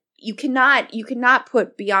said, you cannot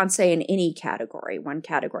put Beyoncé in any category, one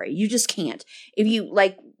category. You just can't. If you,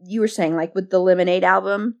 like you were saying, like with the Lemonade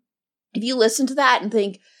album, if you listen to that and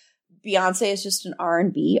think Beyoncé is just an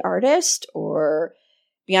R&B artist, or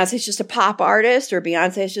Beyoncé is just a pop artist, or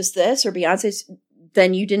Beyoncé is just this, or Beyonce's,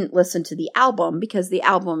 then you didn't listen to the album, because the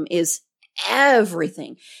album is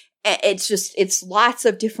everything. It's lots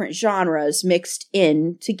of different genres mixed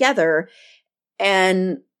in together.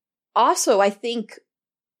 And also, I think,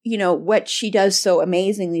 what she does so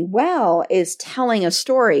amazingly well is telling a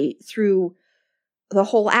story through the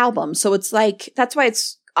whole album. So it's like, that's why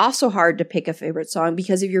it's also hard to pick a favorite song,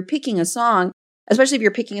 because if you're picking a song, especially if you're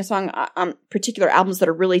picking a song on particular albums that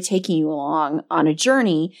are really taking you along on a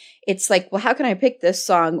journey, it's like, well, how can I pick this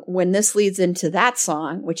song when this leads into that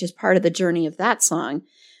song, which is part of the journey of that song?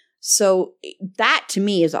 So that to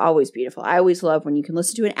me is always beautiful. I always love when you can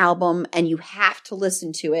listen to an album and you have to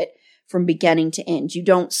listen to it from beginning to end. You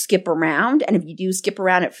don't skip around. And if you do skip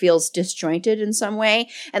around, it feels disjointed in some way.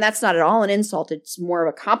 And that's not at all an insult. It's more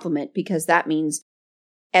of a compliment, because that means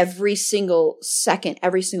every single second,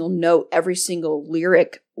 every single note, every single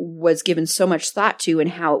lyric was given so much thought to, and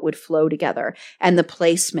how it would flow together, and the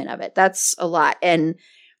placement of it. That's a lot. And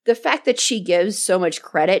the fact that she gives so much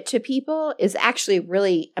credit to people is actually a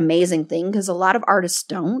really amazing thing, because a lot of artists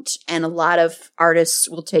don't. And a lot of artists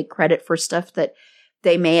will take credit for stuff that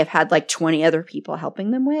they may have had like 20 other people helping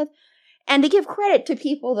them with. And to give credit to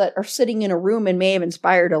people that are sitting in a room and may have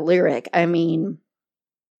inspired a lyric. I mean,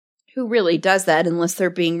 who really does that unless they're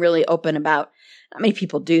being really open about, not many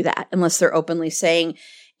people do that unless they're openly saying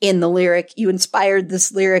in the lyric, you inspired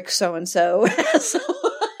this lyric so-and-so. Which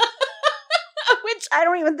I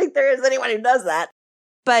don't even think there is anyone who does that.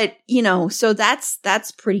 But, so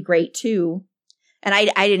that's pretty great too. And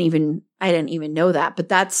I didn't even know that, but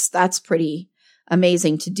that's pretty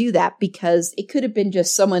amazing to do that, because it could have been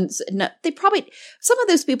just some of those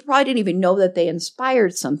people probably didn't even know that they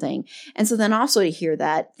inspired something. And so then also to hear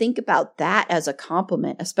that, think about that as a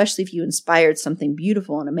compliment, especially if you inspired something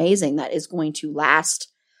beautiful and amazing that is going to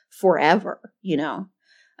last forever,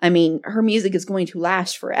 I mean, her music is going to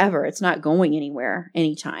last forever. It's not going anywhere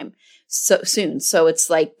anytime so soon. So it's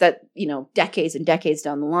like that, decades and decades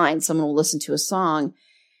down the line, someone will listen to a song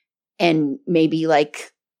and maybe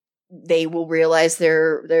like they will realize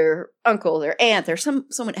their uncle, their aunt, there's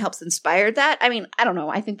someone helps inspire that. I mean, I don't know.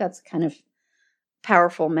 I think that's kind of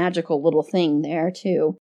powerful, magical little thing there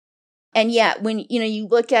too. And yeah, when, you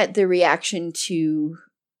look at the reaction to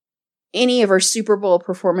any of her Super Bowl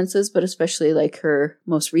performances, but especially like her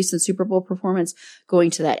most recent Super Bowl performance, going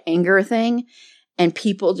to that anger thing. And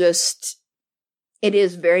people just, it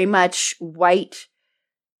is very much white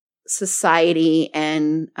society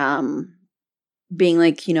and being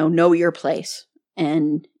like, know your place.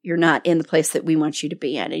 And you're not in the place that we want you to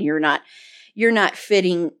be in. And you're not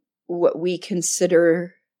fitting what we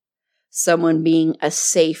consider someone being a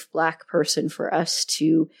safe Black person for us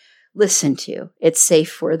to listen to. It's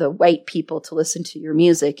safe for the white people to listen to your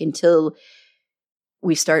music until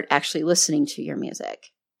we start actually listening to your music.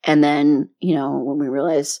 And then, when we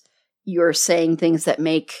realize you're saying things that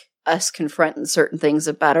make us confront certain things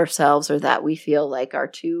about ourselves or that we feel like are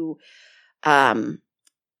too, what's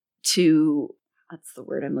the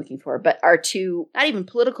word I'm looking for, but are too, not even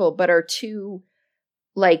political, but are too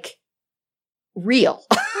like real,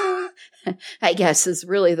 I guess is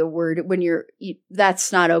really the word when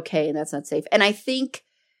that's not okay and that's not safe. And I think,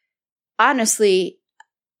 honestly,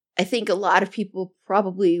 a lot of people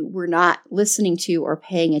probably were not listening to or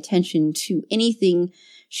paying attention to anything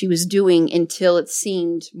she was doing until it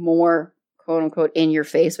seemed more quote unquote in your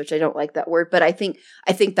face, which I don't like that word, but I think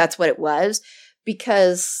that's what it was,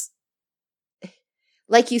 because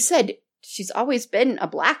like you said, she's always been a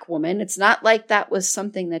Black woman. It's not like that was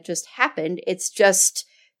something that just happened. It's just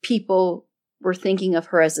people were thinking of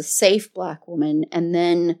her as a safe Black woman. And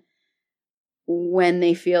then when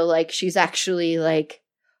they feel like she's actually like,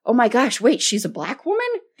 oh my gosh, wait, she's a Black woman?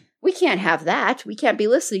 We can't have that. We can't be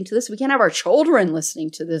listening to this. We can't have our children listening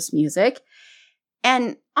to this music.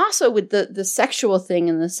 And also with the sexual thing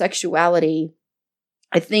and the sexuality,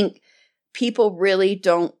 I think people really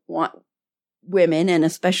don't want women, and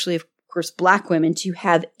especially, of course, Black women, to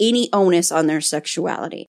have any onus on their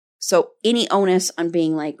sexuality. So any onus on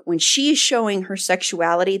being like, when she is showing her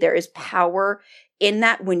sexuality, there is power in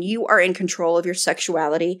that. When you are in control of your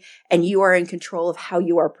sexuality and you are in control of how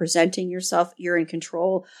you are presenting yourself, you're in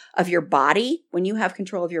control of your body. When you have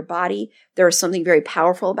control of your body, there is something very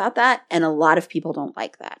powerful about that. And a lot of people don't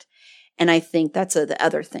like that. And I think that's the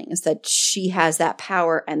other thing, is that she has that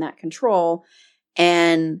power and that control,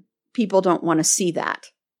 and people don't want to see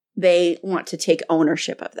that. They want to take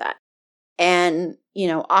ownership of that. And,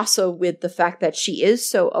 also with the fact that she is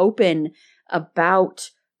so open about,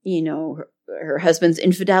 her husband's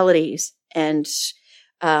infidelities. And,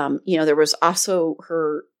 there was also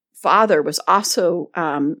her father was also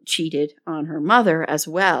cheated on her mother as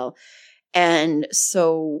well. And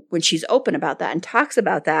so when she's open about that and talks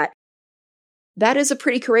about that, that is a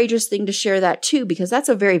pretty courageous thing to share that too, because that's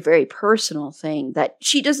a very, very personal thing that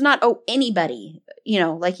she does not owe anybody.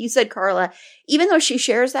 Like you said, Carla, even though she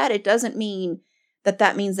shares that, it doesn't mean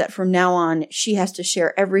that means that from now on she has to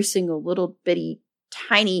share every single little bitty,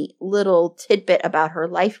 tiny little tidbit about her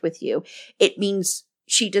life with you. It means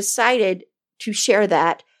she decided to share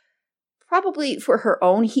that probably for her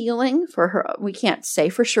own healing, we can't say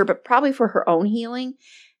for sure, but probably for her own healing.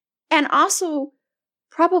 And also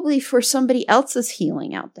probably for somebody else's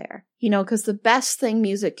healing out there, because the best thing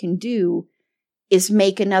music can do is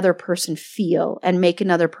make another person feel and make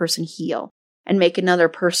another person heal and make another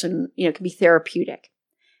person, it can be therapeutic.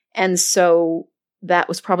 And so that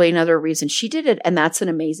was probably another reason she did it. And that's an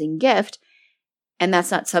amazing gift. And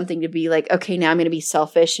that's not something to be like, okay, now I'm going to be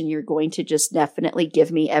selfish and you're going to just definitely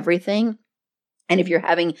give me everything. And if you're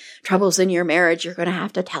having troubles in your marriage, you're going to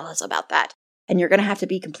have to tell us about that. And you're going to have to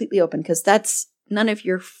be completely open, because that's none of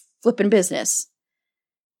your flipping business.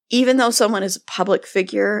 Even though someone is a public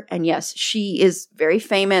figure, and yes, she is very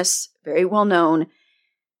famous, very well known,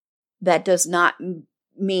 that does not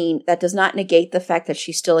negate the fact that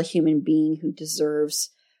she's still a human being who deserves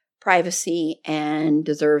privacy and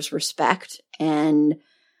deserves respect. And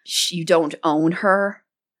you don't own her.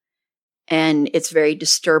 And it's very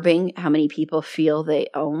disturbing how many people feel they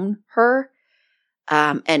own her.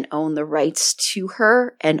 And own the rights to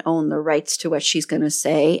her and own the rights to what she's going to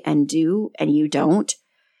say and do, and you don't.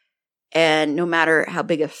 And no matter how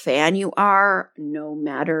big a fan you are, no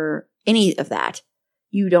matter any of that,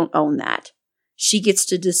 you don't own that. She gets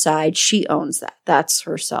to decide. She owns that. That's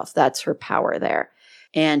herself. That's her power there.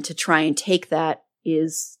 And to try and take that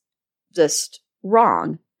is just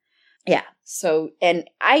wrong. Yeah. So, and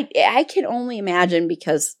I can only imagine,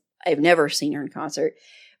 because I've never seen her in concert,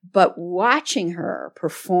 but watching her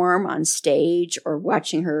perform on stage, or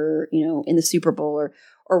watching her, in the Super Bowl,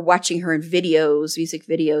 or watching her in videos, music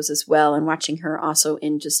videos as well, and watching her also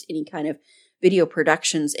in just any kind of video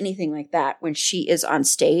productions, anything like that, when she is on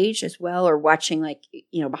stage as well, or watching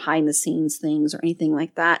behind the scenes things or anything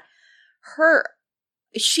like that,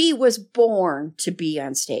 she was born to be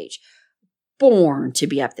on stage, born to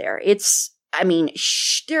be up there. It's I mean,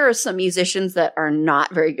 there are some musicians that are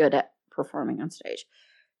not very good at performing on stage.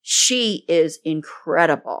 She is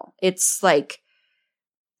incredible. It's like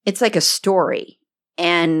a story,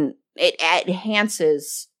 and it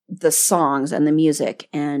enhances the songs and the music.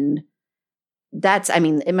 And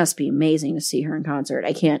it must be amazing to see her in concert.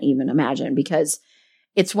 I can't even imagine, because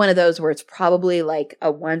it's one of those where it's probably like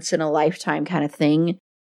a once in a lifetime kind of thing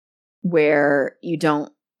where you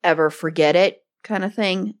don't ever forget it kind of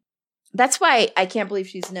thing. That's why I can't believe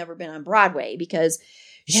she's never been on Broadway, because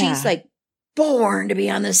she's like born to be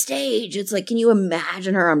on the stage. It's like, can you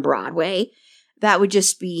imagine her on Broadway? That would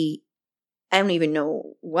just be, I don't even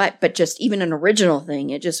know what, but just even an original thing.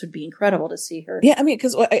 It just would be incredible to see her. Yeah, I mean,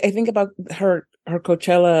 because I think about her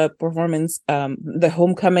Coachella performance, the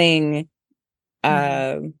Homecoming,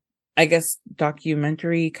 I guess,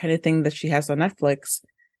 documentary kind of thing that she has on Netflix,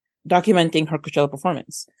 documenting her Coachella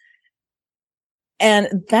performance.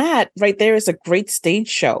 And that right there is a great stage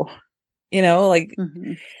show, like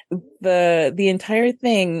the entire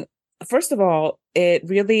thing. First of all, it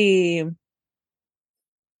really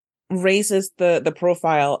raises the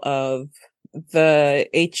profile of the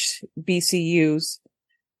HBCUs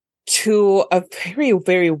to a very,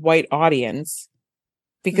 very white audience,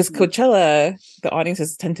 because Coachella, the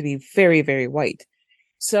audiences tend to be very, very white.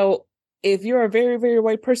 So if you're a very, very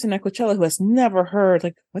white person at Coachella who has never heard,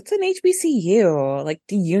 like, what's an HBCU? Like,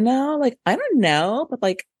 do you know? Like, I don't know, but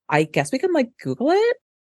like, I guess we can like Google it.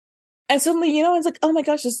 And suddenly, it's like, oh my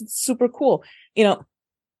gosh, this is super cool.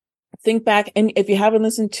 Think back, and if you haven't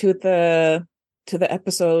listened to the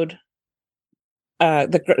episode,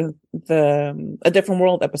 the A Different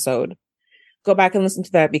World episode, go back and listen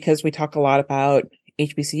to that, because we talk a lot about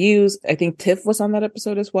HBCUs. I think Tiff was on that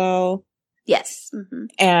episode as well. Yes.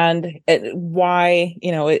 And why,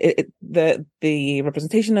 the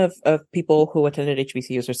representation of people who attended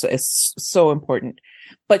HBCUs is so important.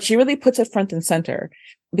 But she really puts it front and center,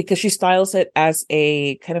 because she styles it as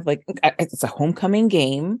a kind of like, it's a homecoming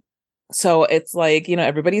game. So it's like,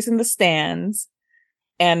 everybody's in the stands,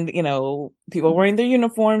 and, people wearing their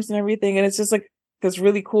uniforms and everything. And it's just like this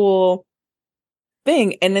really cool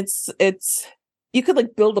thing. And it's, you could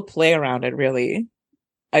like build a play around it, really.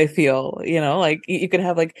 I feel, like you could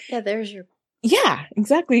have like, yeah,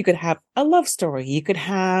 exactly. You could have a love story. You could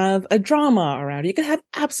have a drama around it. You could have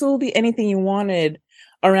absolutely anything you wanted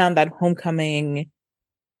around that homecoming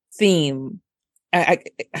theme. I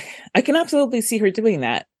can absolutely see her doing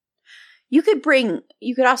that. You could bring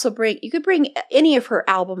any of her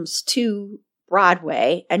albums to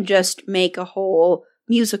Broadway and just make a whole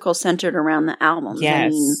musical centered around the albums. Yes. I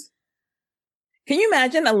mean, can you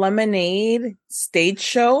imagine a Lemonade stage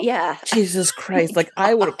show? Yeah. Jesus Christ. Like,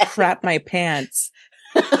 I would crap my pants.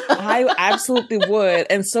 I absolutely would.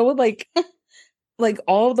 And so would like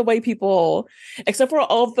all of the white people, except for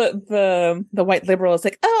all of the white liberals,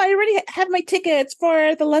 like, oh, I already have my tickets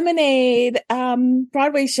for the Lemonade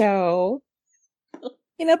Broadway show.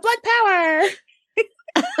 Black power.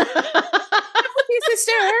 Hey,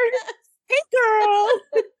 sister. Hey, girl.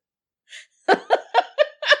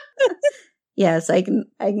 Yes, I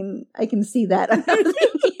can see that.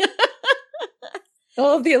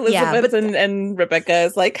 All of the Elizabeths and Rebecca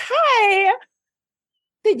is like, hi.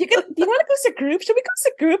 Do you want to go to group? Should we go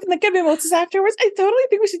to group and then get mimosas afterwards? I totally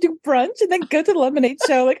think we should do brunch and then go to the Lemonade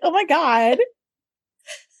show. Like, oh my God.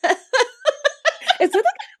 Is it like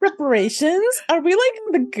reparations? Are we like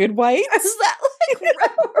the good whites? Is that like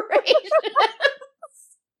reparations?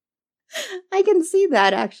 I can see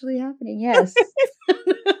that actually happening, yes.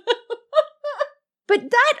 But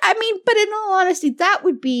in all honesty, that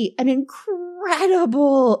would be an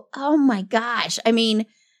incredible, oh my gosh. I mean,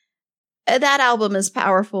 that album is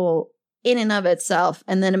powerful in and of itself.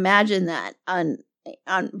 And then imagine that on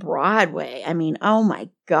Broadway. I mean, oh my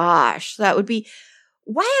gosh, that would be,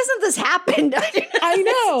 why hasn't this happened? I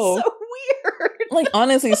know. It's so weird. Like,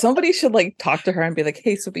 honestly, somebody should like talk to her and be like,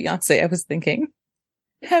 hey, so Beyoncé, I was thinking,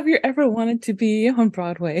 have you ever wanted to be on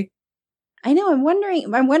Broadway? I know. I'm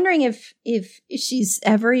wondering if she's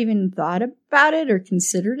ever even thought about it or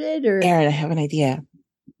considered it. Or Erin, I have an idea.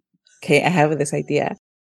 Okay, I have this idea.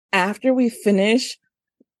 After we finish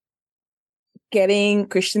getting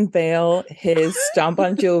Christian Bale his John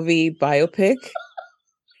Bon Jovi biopic,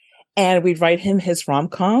 and we write him his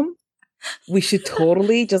rom-com, we should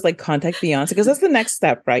totally just like contact Beyonce, because that's the next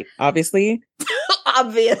step, right? Obviously.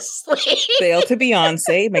 Bale to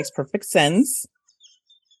Beyonce makes perfect sense.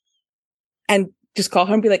 And just call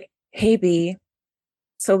her and be like, hey, B,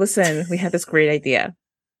 so listen, we had this great idea.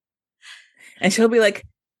 And she'll be like,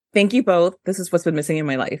 thank you both. This is what's been missing in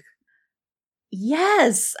my life.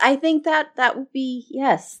 Yes, I think that would be,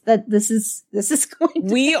 yes, that this is going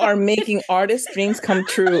to We are happen. making artist dreams come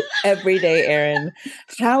true every day, Erin.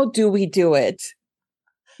 How do we do it?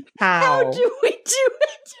 How do we do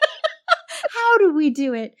it? How do we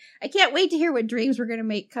do it? I can't wait to hear what dreams we're going to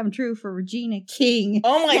make come true for Regina King.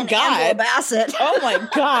 Oh my and God. Angela Bassett. Oh my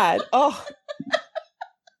God. Oh.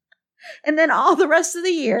 And then all the rest of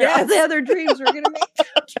the year, all the other dreams we're going to make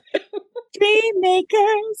come true. Dream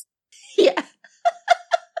makers. Yeah.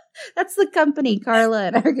 That's the company Carla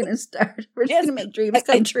and I are going to start. We're just going to make dreams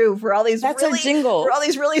come true for all these That's our jingle. For all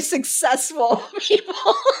these really successful people.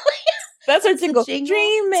 That's our jingle.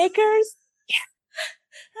 Dream makers.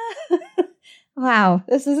 Yeah. Wow.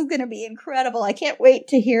 This is going to be incredible. I can't wait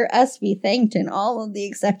to hear us be thanked in all of the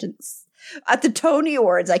acceptance at the Tony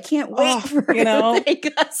Awards. I can't wait for to thank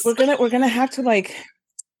us. We're gonna have to we're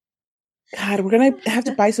gonna have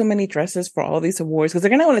to buy so many dresses for all these awards because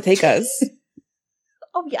they're gonna want to take us.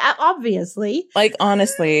 Oh yeah, obviously. Like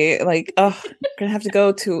honestly, we're gonna have to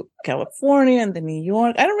go to California and then New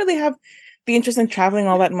York. I don't really have the interest in traveling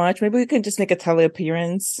all that much. Maybe we could just make a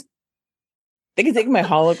tele-appearance. They can take my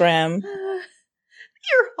hologram.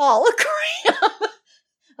 Your hologram.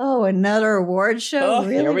 Oh, another award show. Oh,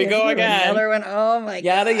 really? Here we go again. Another one. Oh my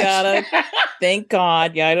god. Yada yada. Thank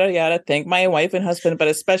God. Yada yada. Thank my wife and husband, but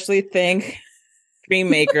especially thank dream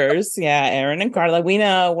makers. Yeah, Erin and Carla. We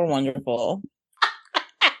know we're wonderful.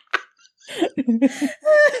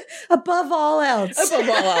 Above all else. Above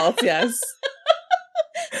all else, yes.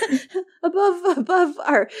 above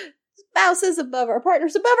our spouses, above our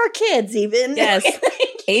partners, above our kids, even. Yes.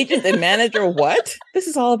 Agent and manager, what? This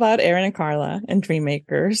is all about Erin and Carla and dream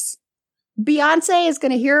makers. Beyonce is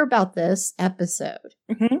going to hear about this episode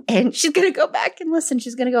and she's going to go back and listen.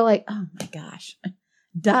 She's going to go like, oh my gosh,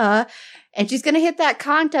 duh. And she's going to hit that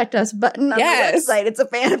contact us button on the website. It's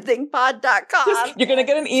afanofthingpod.com. You're going to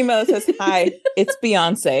get an email that says, hi, it's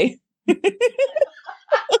Beyonce.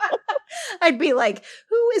 I'd be like,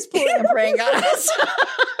 who is pulling a prank on us?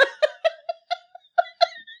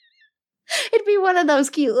 It'd be one of those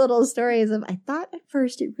cute little stories of, I thought at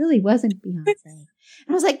first it really wasn't Beyonce. And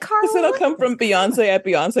I was like, Carla. So it'll come from Beyonce at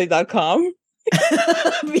Beyonce.com.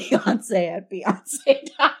 Beyonce at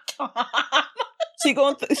Beyonce.com. She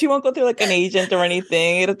won't go through like an agent or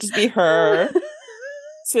anything. It'll just be her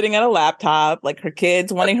sitting at a laptop, like her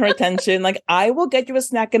kids wanting her attention. Like, I will get you a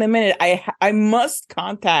snack in a minute. I must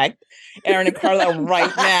contact Erin and Carla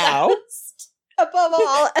right now. Above all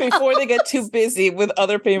else. Before they get too busy with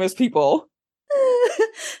other famous people.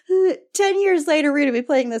 10 years later, we're going to be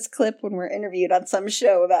playing this clip when we're interviewed on some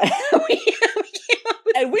show about how we came up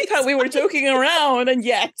with and we thought we were joking around, and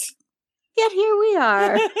yet here we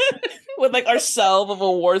are. With like our salve of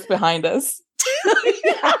awards behind us.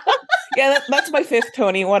 Yeah, that's my fifth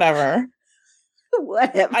Tony, whatever.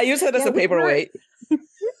 Whatever. I use it as a paperweight.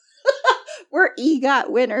 We're EGOT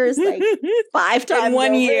winners like 5 times in 1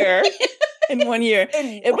 over. year. In 1 year.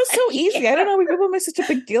 It was so easy. I don't know why people make such a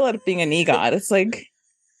big deal out of being an EGOT. It's like,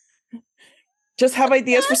 just have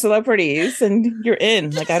ideas for celebrities and you're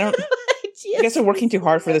in. Like, you guys are working too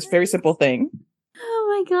hard for this very simple thing. Oh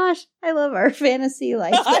my gosh. I love our fantasy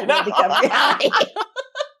life that will become reality.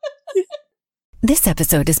 This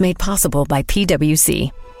episode is made possible by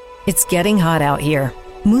PwC. It's getting hot out here.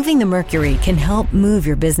 Moving the mercury can help move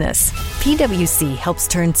your business. PwC helps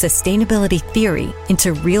turn sustainability theory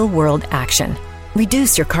into real-world action.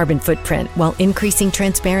 Reduce your carbon footprint while increasing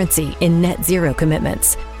transparency in net zero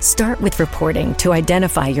commitments. Start with reporting to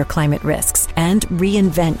identify your climate risks and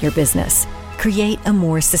reinvent your business. Create a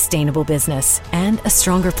more sustainable business and a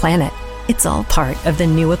stronger planet. It's all part of The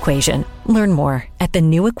New Equation. Learn more at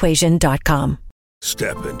thenewequation.com.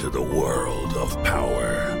 Step into the world of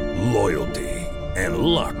power, loyalty, and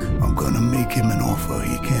luck. I'm gonna make him an offer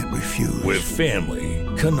he can't refuse. With family,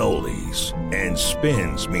 cannolis, and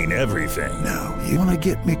spins mean everything. Now, you wanna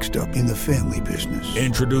get mixed up in the family business.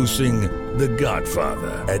 Introducing The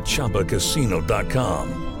Godfather at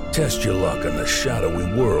ChumbaCasino.com. Test your luck in the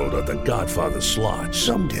shadowy world of The Godfather slot.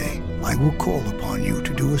 Someday, I will call upon you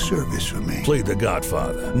to do a service for me. Play The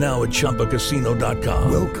Godfather, now at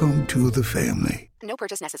ChumbaCasino.com. Welcome to the family. No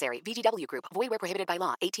purchase necessary. VGW Group. Void where prohibited by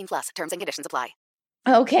law. 18+. Terms and conditions apply.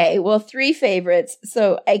 Okay, well, 3 favorites.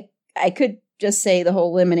 So I could just say the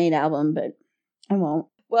whole Lemonade album, but I won't.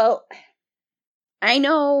 Well, I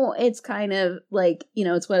know it's kind of like,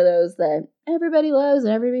 it's one of those that everybody loves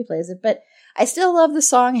and everybody plays it, but I still love the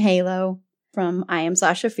song Halo from I Am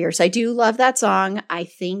Sasha Fierce. I do love that song. I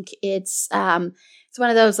think it's one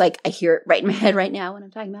of those, like, I hear it right in my head right now when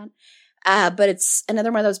I'm talking about it. But it's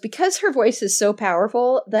another one of those, because her voice is so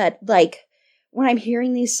powerful that, like, when I'm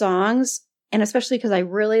hearing these songs, And especially because I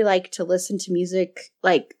really like to listen to music.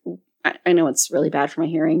 Like, I know it's really bad for my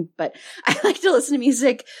hearing, but I like to listen to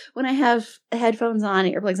music when I have headphones on,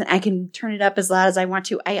 earplugs, and I can turn it up as loud as I want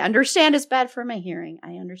to. I understand it's bad for my hearing.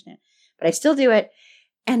 I understand, but I still do it.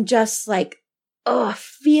 And just like, oh,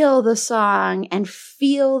 feel the song and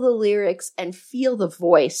feel the lyrics and feel the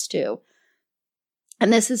voice too.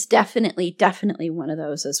 And this is definitely one of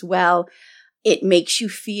those as well. It makes you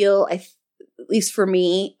feel, at least for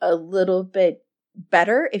me, a little bit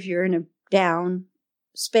better if you're in a down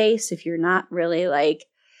space, if you're not really like,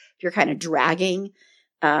 if you're kind of dragging,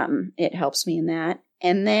 it helps me in that.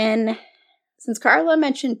 And then since Carla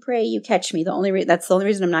mentioned Pray You Catch Me, that's the only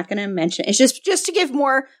reason I'm not going to mention. It's just to give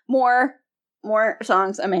more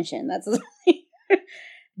songs a mention. That's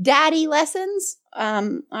Daddy Lessons,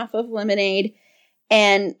 off of Lemonade.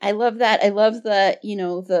 And I love that. I love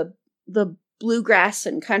the bluegrass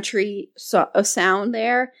and country sound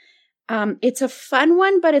there. It's a fun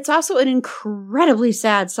one, but it's also an incredibly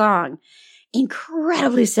sad song.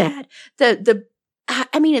 Incredibly sad.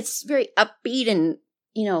 It's very upbeat and,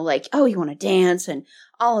 like, oh, you want to dance and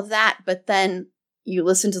all of that. But then you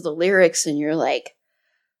listen to the lyrics and you're like,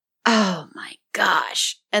 oh my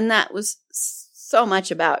gosh. And that was so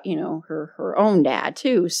much about, her own dad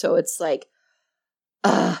too. So it's like,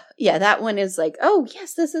 that one is like, oh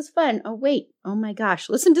yes, this is fun. Oh wait, oh my gosh,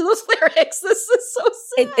 listen to those lyrics. This is so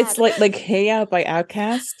sad. It's like Hey Ya by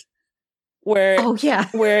Outkast, where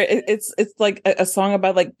it's like a song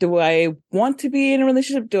about like, do I want to be in a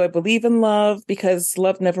relationship? Do I believe in love? Because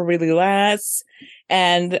love never really lasts.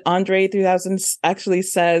 And Andre 3000 actually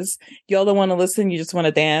says, y'all don't want to listen, you just want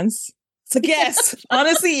to dance. It's like, yes,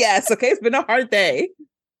 honestly, yes. Okay, it's been a hard day.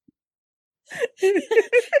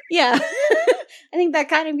 Yeah. I think that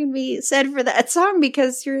kind of can be said for that song,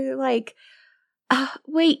 because you're like,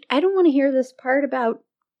 wait, I don't want to hear this part about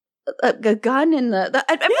a gun and the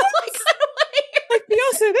I mean, yes. like, I don't want to hear like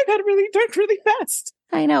Beyonce, they got really dark really fast.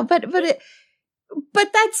 I know, but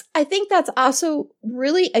I think that's also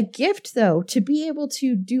really a gift though, to be able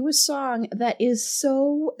to do a song that is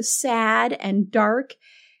so sad and dark,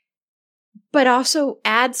 but also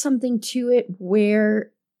add something to it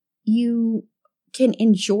where you can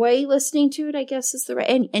enjoy listening to it, I guess is the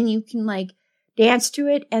right, and you can like dance to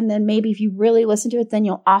it. And then maybe if you really listen to it, then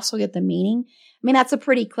you'll also get the meaning. I mean, that's a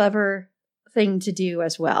pretty clever thing to do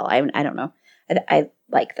as well. I don't know. I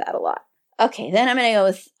like that a lot. Okay. Then I'm going to go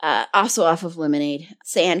with, also off of Lemonade,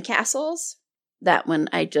 Sandcastles. That one,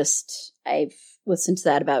 I've listened to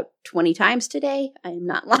that about 20 times today. I am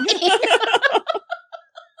not lying.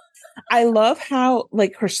 I love how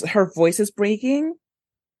like her voice is breaking.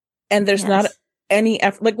 And there's not any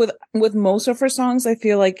effort. Like with most of her songs, I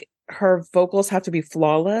feel like her vocals have to be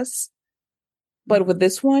flawless. But with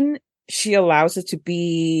this one, she allows it to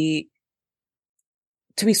be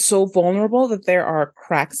so vulnerable that there are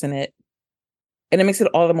cracks in it. And it makes it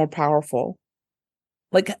all the more powerful.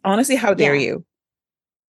 Like, honestly, how dare you?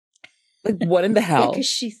 Like, what in the hell? Because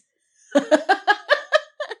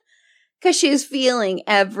she's feeling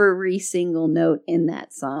every single note in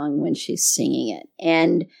that song when she's singing it.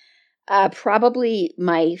 And probably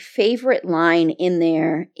my favorite line in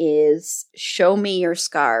there is, show me your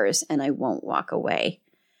scars and I won't walk away.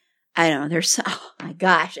 I don't know. Oh my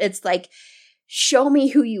gosh. It's like, show me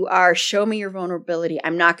who you are. Show me your vulnerability.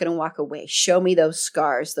 I'm not going to walk away. Show me those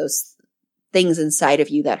scars, those things inside of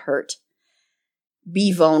you that hurt.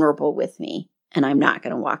 Be vulnerable with me and I'm not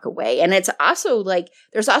going to walk away. And it's also like,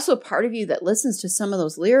 there's also a part of you that listens to some of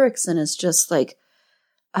those lyrics and is just like,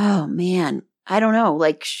 oh man, I don't know.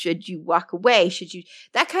 Like, should you walk away? Should you,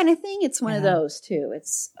 that kind of thing? It's one of those too.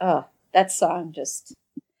 It's, that song just,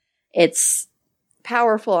 it's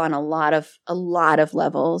powerful on a lot of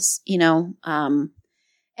levels, and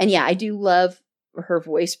yeah, I do love her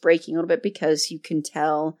voice breaking a little bit, because you can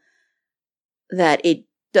tell that it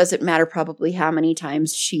doesn't matter probably how many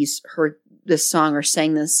times she's heard this song or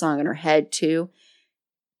sang this song in her head too,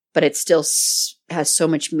 but it still has so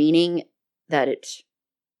much meaning that it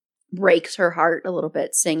breaks her heart a little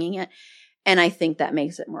bit singing it. And I think that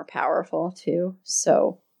makes it more powerful too.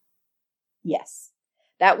 So yes,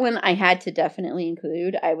 that one I had to definitely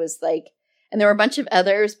include. I was like, and there were a bunch of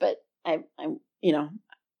others, but I'm,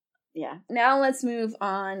 yeah. Now let's move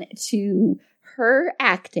on to her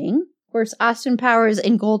acting. Of course, Austin Powers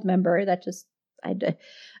in Goldmember. That just, I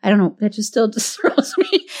don't know. That just still just throws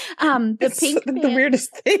me. It's the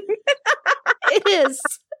weirdest thing. It is.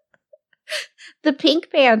 The Pink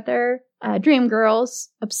Panther, Dreamgirls,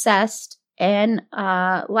 Obsessed, and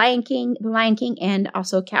The Lion King, and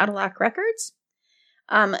also Cadillac Records.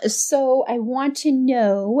 So I want to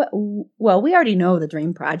know, well, we already know the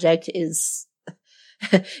Dream Project is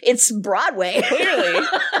It's Broadway. Clearly.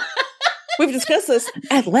 We've discussed this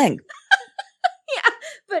at length. Yeah.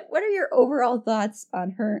 But what are your overall thoughts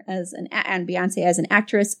on her as and Beyonce as an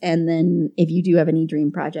actress? And then if you do have any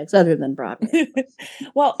dream projects other than Broadway?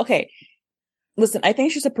 Well, okay. Listen, I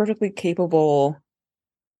think she's a perfectly capable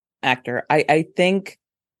actor. I think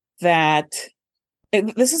that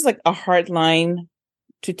this is like a hard line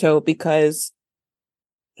to toe because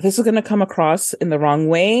this is going to come across in the wrong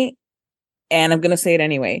way. And I'm going to say it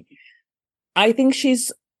anyway. I think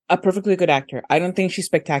she's a perfectly good actor. I don't think she's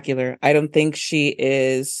spectacular. I don't think she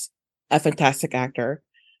is a fantastic actor,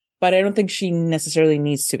 but I don't think she necessarily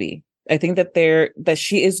needs to be. I think that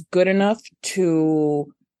she is good enough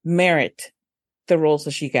to merit the roles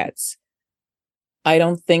that she gets. I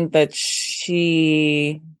don't think that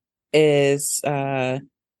she is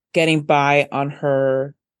getting by on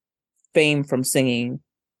her fame from singing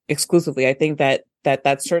exclusively. I think that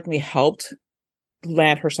certainly helped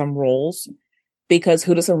land her some roles, because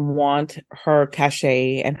who doesn't want her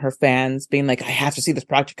cachet and her fans being like, I have to see this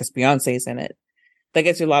project because Beyonce's in it. That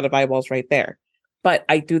gets you a lot of eyeballs right there. But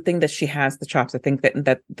I do think that she has the chops. I think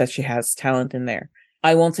that she has talent in there.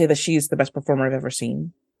 I won't say that she's the best performer I've ever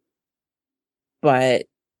seen, but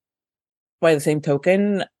by the same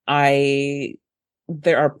token,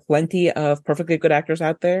 there are plenty of perfectly good actors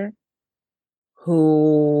out there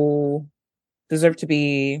who deserve to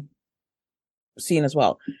be seen as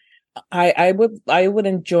well. I would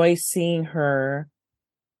enjoy seeing her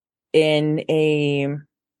in a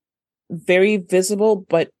very visible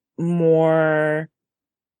but more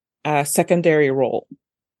secondary role,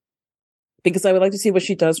 because I would like to see what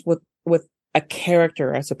she does with a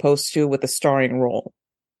character as opposed to with a starring role.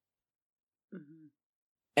 Mm-hmm.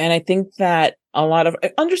 And I think that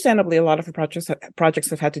understandably, a lot of her projects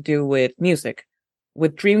have had to do with music.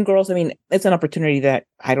 With Dreamgirls, I mean, it's an opportunity that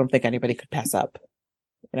I don't think anybody could pass up,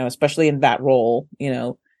 especially in that role,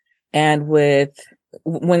 and when,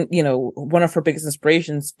 one of her biggest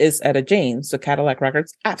inspirations is Etta James. So Cadillac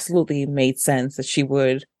Records absolutely made sense that she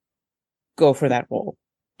would go for that role.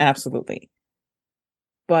 Absolutely.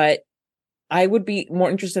 But I would be more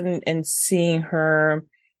interested in seeing her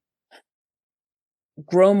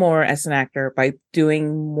grow more as an actor by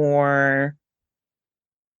doing more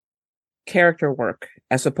character work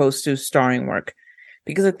as opposed to starring work.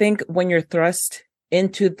 Because I think when you're thrust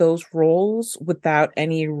into those roles without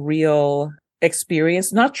any real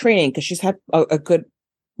experience, not training, because she's had a good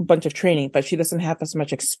bunch of training, but she doesn't have as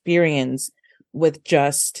much experience with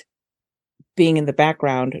just being in the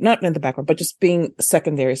background, not in the background, but just being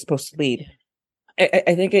secondary as opposed to lead.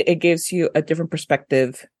 I think it gives you a different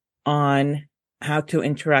perspective on how to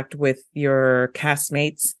interact with your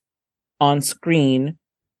castmates on screen,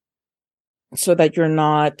 so that you're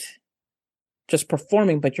not just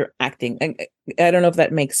performing, but you're acting. I don't know if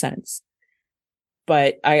that makes sense,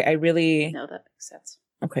 but I really... No, that makes sense.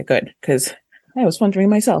 Okay, good. Because I was wondering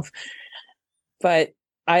myself, but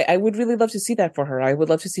I would really love to see that for her. I would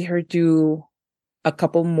love to see her do a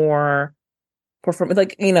couple more performance.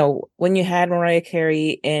 Like, when you had Mariah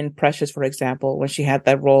Carey in Precious, for example, when she had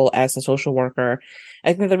that role as a social worker,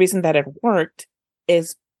 I think the reason that it worked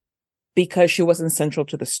is because she wasn't central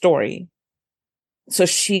to the story. So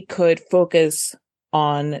she could focus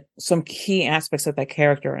on some key aspects of that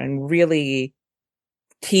character and really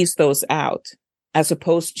tease those out, as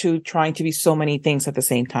opposed to trying to be so many things at the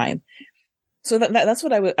same time. So that's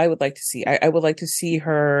what I would like to see. I would like to see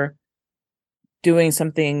her doing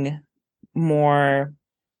something more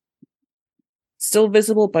still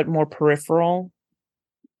visible, but more peripheral.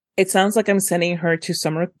 It sounds like I'm sending her to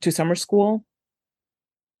summer school,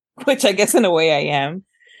 which I guess in a way I am.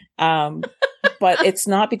 But it's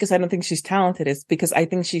not because I don't think she's talented. It's because I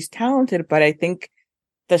think she's talented, but I think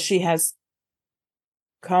that she has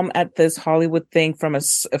come at this Hollywood thing from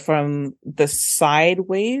the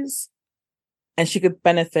sideways, and she could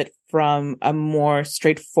benefit from a more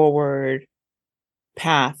straightforward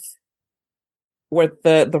path where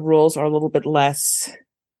the roles are a little bit less,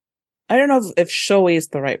 I don't know if showy is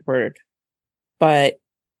the right word, but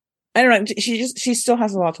I don't know. She still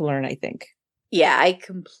has a lot to learn, I think. Yeah, I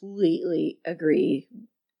completely agree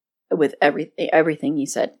with everything you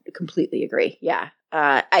said. Completely agree. Yeah.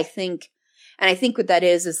 I think what that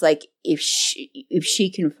is like, if she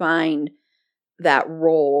can find that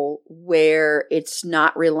role where it's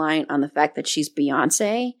not reliant on the fact that she's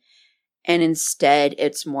Beyonce, and instead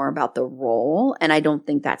it's more about the role. And I don't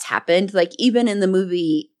think that's happened. Like, even in the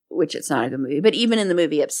movie, which it's not a good movie, but even in the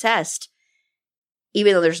movie Obsessed,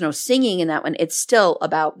 even though there's no singing in that one, it's still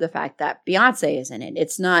about the fact that Beyonce is in it.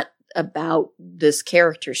 It's not about this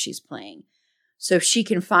character she's playing. So if she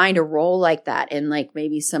can find a role like that in like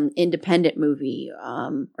maybe some independent movie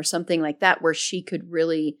or something like that where she could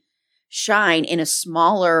really shine in a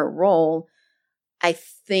smaller role, I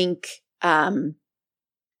think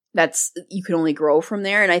that's you can only grow from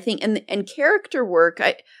there. And I think and character work,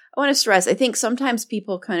 I want to stress, I think sometimes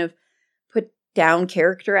people kind of put down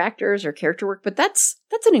character actors or character work, but that's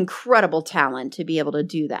an incredible talent to be able to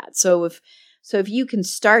do that. So if you can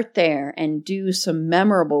start there and do some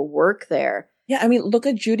memorable work there. Yeah, I mean, look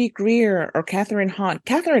at Judy Greer or Catherine Hahn.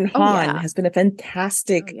 Catherine Hahn has been a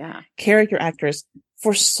fantastic character actress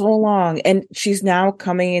for so long, and she's now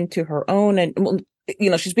coming into her own, and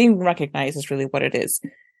she's being recognized is really what it is.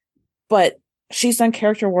 But she's done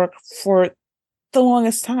character work for the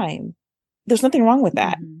longest time. There's nothing wrong with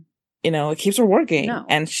that. It keeps her working,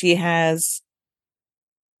 and she has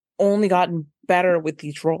only gotten better with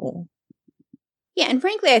each role. Yeah, and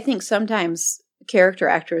frankly, I think sometimes character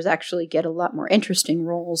actors actually get a lot more interesting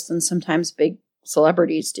roles than sometimes big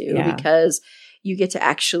celebrities do because you get to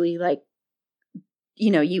actually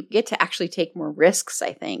you get to actually take more risks,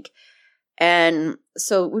 I think. And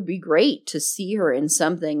so it would be great to see her in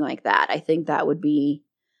something like that. I think that would be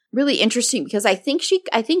really interesting because I think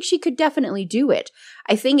she could definitely do it.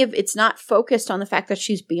 I think if it's not focused on the fact that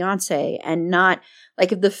she's Beyoncé and not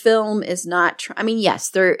like if the film is not,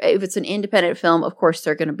 yes, if it's an independent film, of course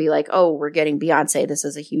they're going to be like, oh, we're getting Beyoncé. This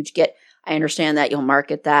is a huge get. I understand that you'll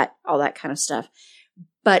market that, all that kind of stuff.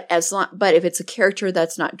 But if it's a character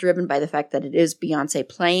that's not driven by the fact that it is Beyoncé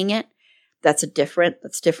playing it, that's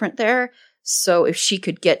different there. So if she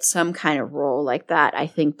could get some kind of role like that, I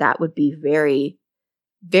think that would be very,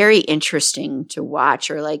 very interesting to watch.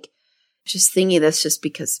 Or like just thinking this just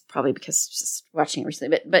because just watching it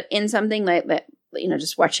recently, but in something like that,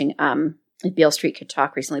 just watching Beale Street Could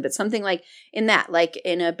Talk recently, but something like in that, like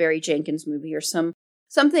in a Barry Jenkins movie or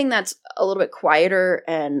something that's a little bit quieter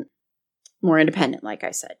and more independent, like I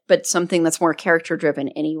said, but something that's more character driven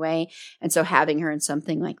anyway. And so having her in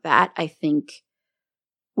something like that, I think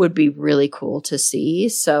would be really cool to see.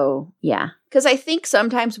 So yeah, because I think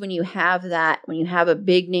sometimes when you have a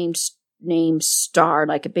big name star,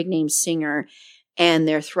 like a big name singer, and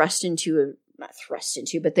they're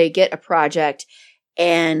but they get a project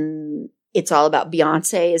and it's all about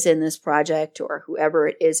Beyonce is in this project or whoever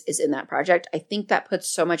it is in that project. I think that puts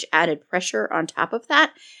so much added pressure on top of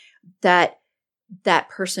that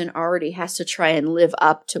person already has to try and live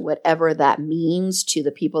up to whatever that means to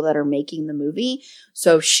the people that are making the movie.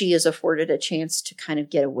 So she is afforded a chance to kind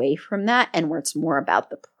of get away from that and where it's more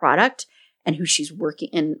about the product and who she's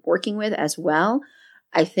working with as well.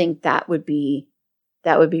 I think that would be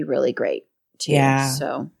really great too. Yeah.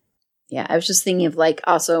 So yeah, I was just thinking of like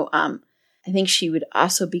also, I think she would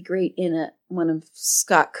also be great in one of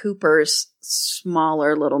Scott Cooper's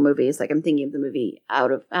smaller little movies. Like I'm thinking of the movie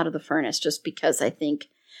Out of the Furnace, just because I think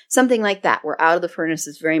something like that, where Out of the Furnace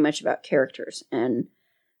is very much about characters. And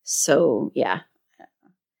so, yeah.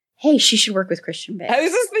 Hey, she should work with Christian Bale. I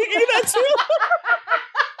was just thinking that too.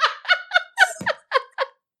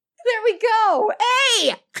 There we go.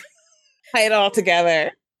 Hey! Tie it all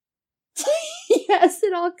together. Yes,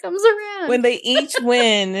 it all comes around. When they each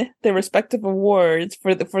win their respective awards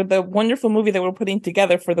for the wonderful movie that we're putting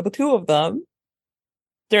together for the two of them,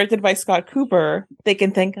 directed by Scott Cooper, they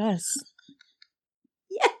can thank us.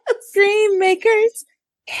 Yes. Dream makers.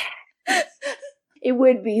 It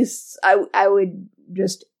would be, I would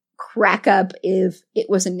just crack up if it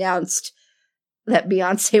was announced that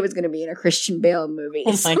Beyonce was going to be in a Christian Bale movie.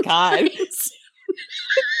 Oh my God.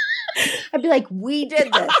 I'd be like, we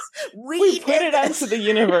did this. We put it out to the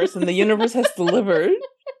universe, and the universe has delivered.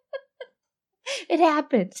 It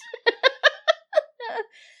happened.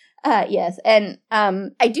 Yes. And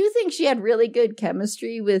I do think she had really good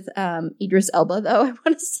chemistry with Idris Elba, though, I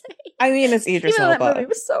want to say. I mean, it's Idris Elba. That movie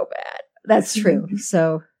was so bad. That's true.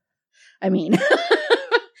 So, I mean,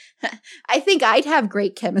 I think I'd have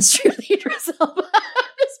great chemistry with Idris Elba.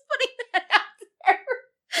 Just putting that out there.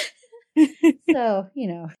 So,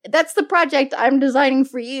 that's the project I'm designing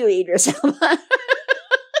for you, Idris Elba.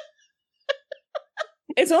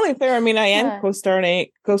 It's only fair. I mean, I am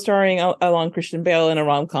co-starring along Christian Bale in a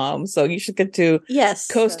rom-com, so you should get to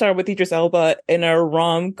co-star with Idris Elba in a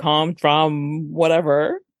rom-com from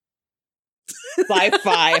whatever.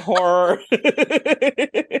 Sci-fi horror.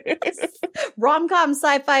 Rom-com,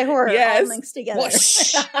 sci-fi horror, all links together.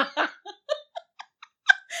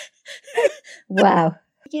 Wow.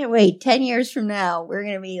 I can't wait. 10 years from now, we're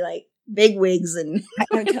going to be like big wigs. And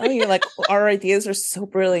I'm telling you, like, our ideas are so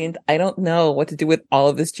brilliant. I don't know what to do with all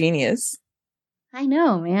of this genius. I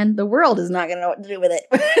know, man. The world is not going to know what to do with it.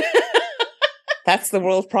 That's the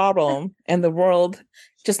world's problem. And the world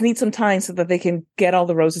just needs some time so that they can get all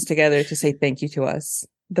the roses together to say thank you to us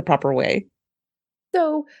the proper way.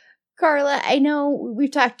 So, Carla, I know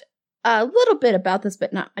we've talked a little bit about this,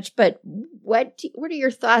 but not much. But what are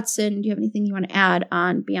your thoughts, and do you have anything you want to add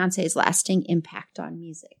on Beyonce's lasting impact on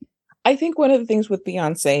music? I think one of the things with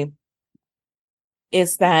Beyonce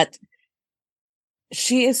is that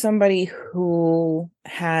she is somebody who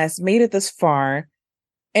has made it this far,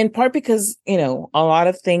 in part because, you know, a lot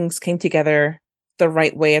of things came together the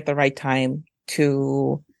right way at the right time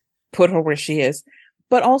to put her where she is,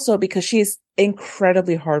 but also because she's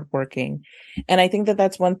incredibly hardworking. And I think that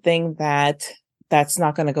that's one thing that's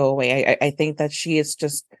not going to go away. I think that she is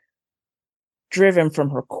just driven from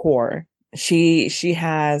her core. She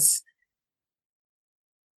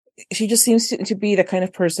just seems to be the kind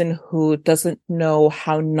of person who doesn't know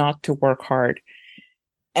how not to work hard.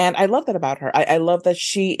 And I love that about her. I love that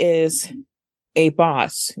she is a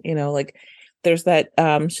boss, you know, like there's that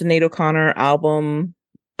Sinead O'Connor album,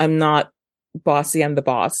 I'm Not Bossy, I'm the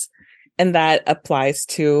Boss. And that applies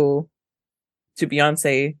to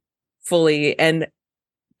Beyonce fully. And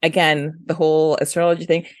again, the whole astrology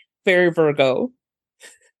thing, very Virgo.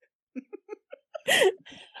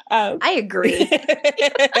 I agree.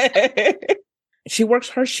 She works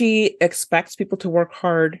hard. She expects people to work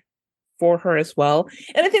hard for her as well.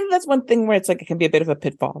 And I think that's one thing where it's like, it can be a bit of a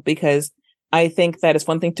pitfall, because I think that it's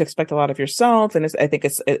one thing to expect a lot of yourself. And I think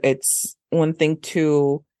it's one thing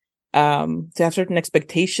to have certain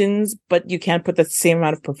expectations, but you can't put the same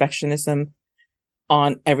amount of perfectionism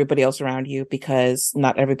on everybody else around you, because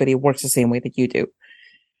not everybody works the same way that you do.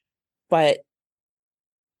 But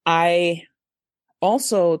I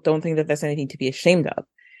also don't think that that's anything to be ashamed of.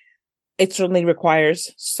 It certainly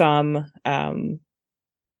requires some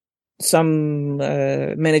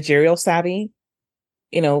managerial savvy,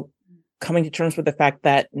 you know, coming to terms with the fact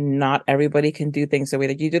that not everybody can do things the way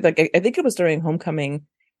that you do. Like, I think it was during Homecoming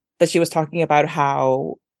that she was talking about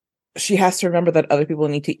how she has to remember that other people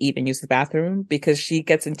need to eat and use the bathroom, because she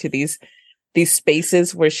gets into these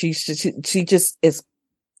spaces where she just is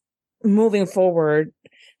moving forward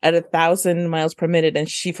at 1,000 miles per minute, and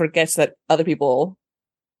she forgets that other people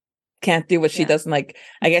can't do what she does, and, like,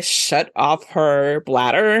 I guess shut off her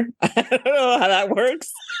bladder. I don't know how that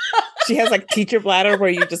works. She has like teacher bladder where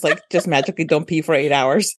you just magically don't pee for 8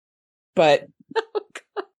 hours. But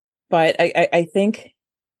I think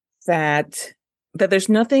that there's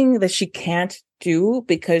nothing that she can't do,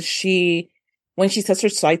 because when she sets her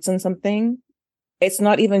sights on something, it's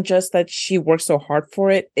not even just that she works so hard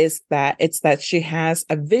for it, it's that she has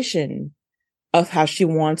a vision of how she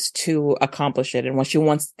wants to accomplish it and what she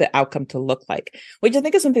wants the outcome to look like, which I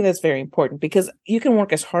think is something that's very important, because you can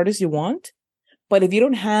work as hard as you want, but if you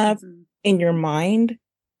don't have in your mind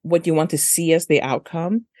what you want to see as the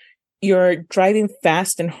outcome, you're driving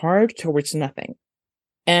fast and hard towards nothing.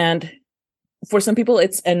 And for some people,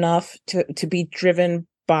 it's enough to be driven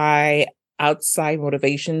by outside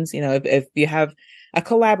motivations. You know, if you have a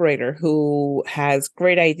collaborator who has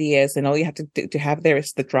great ideas and all you have to have there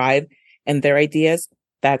is the drive and their ideas,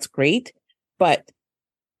 that's great. But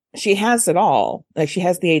she has it all. Like, she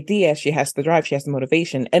has the idea, she has the drive, she has the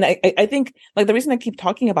motivation. And I think, like, the reason I keep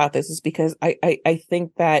talking about this is because I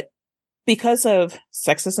think that because of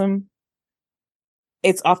sexism,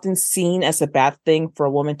 it's often seen as a bad thing for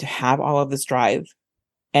a woman to have all of this drive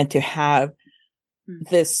and to have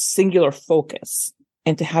this singular focus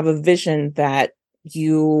and to have a vision that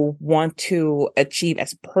you want to achieve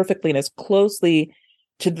as perfectly and as closely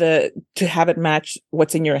to have it match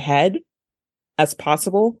what's in your head as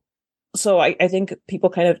possible. So I think people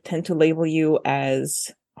kind of tend to label you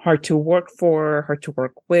as hard to work for, hard to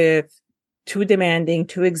work with, too demanding,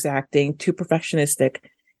 too exacting, too perfectionistic,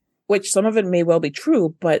 which some of it may well be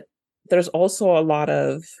true, but there's also a lot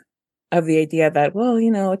of the idea that, well,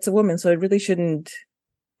 you know, it's a woman, so it really shouldn't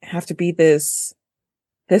have to be this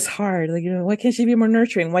hard. Like, you know, why can't she be more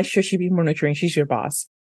nurturing? Why should she be more nurturing? She's your boss.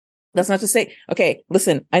 That's not to say, okay,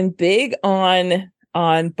 listen, I'm big on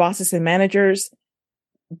bosses and managers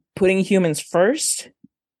putting humans first.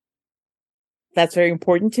 That's very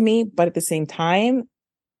important to me. But at the same time,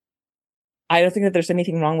 I don't think that there's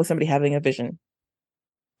anything wrong with somebody having a vision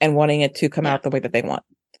and wanting it to come out the way that they want.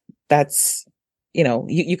 That's, you know,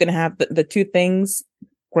 you can have the two things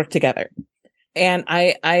work together. And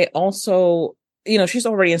I also, you know, she's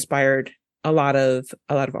already inspired a lot of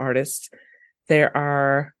artists. There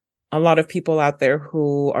are a lot of people out there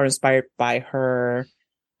who are inspired by her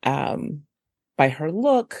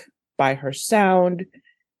look, by her sound,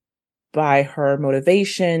 by her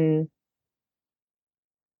motivation.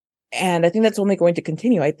 And I think that's only going to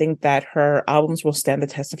continue. I think that her albums will stand the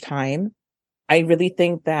test of time. I really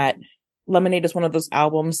think that Lemonade is one of those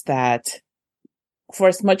albums that, for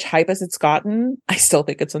as much hype as it's gotten, I still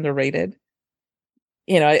think it's underrated.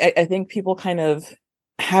 I think people kind of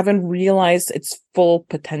haven't realized its full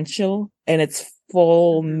potential and its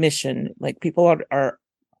full mission. Like, people are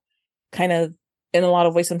kind of, in a lot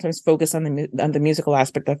of ways, sometimes focused on the musical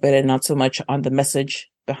aspect of it and not so much on the message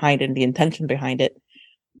behind it and the intention behind it.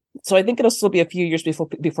 So I think it'll still be a few years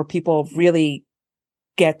before people really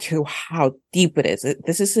get to how deep it is.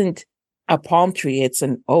 This isn't a palm tree. It's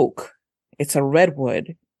an oak. It's a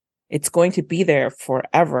redwood. It's going to be there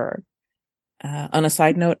forever. On a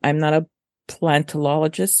side note, I'm not a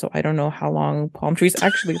plantologist, so I don't know how long palm trees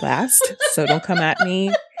actually last. So don't come at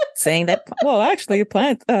me saying that, well, actually,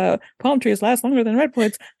 palm trees last longer than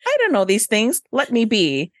redwoods. I don't know these things. Let me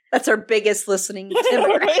be. That's our biggest listening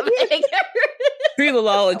demographic.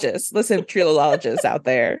 Trilologists. Listen, trilologists out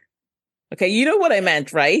there. Okay, you know what I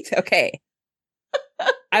meant, right? Okay.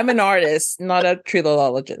 I'm an artist, not a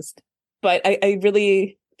trilologist. But I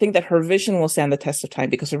really think that her vision will stand the test of time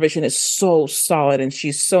because her vision is so solid and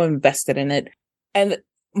she's so invested in it. And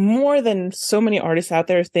more than so many artists out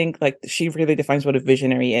there think, like, she really defines what a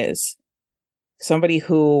visionary is. Somebody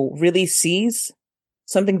who really sees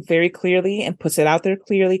something very clearly and puts it out there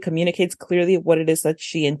clearly, communicates clearly what it is that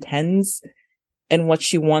she intends and what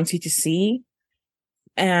she wants you to see.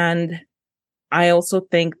 And I also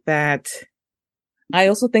think that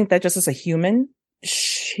just as a human,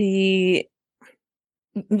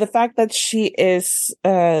 the fact that she is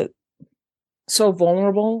so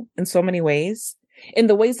vulnerable in so many ways, in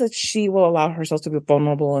the ways that she will allow herself to be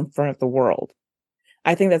vulnerable in front of the world,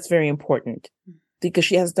 I think that's very important because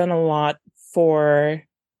she has done a lot for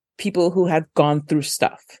people who have gone through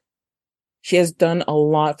stuff. She has done a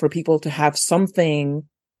lot for people to have something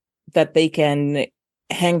that they can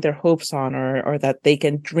hang their hopes on or that they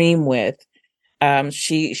can dream with.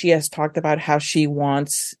 She has talked about how she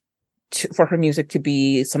wants for her music to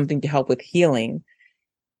be something to help with healing.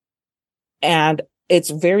 And it's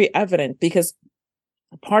very evident because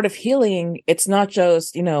part of healing, it's not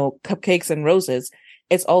just, cupcakes and roses.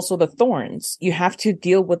 It's also the thorns. You have to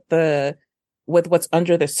deal with what's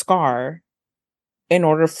under the scar in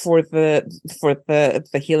order for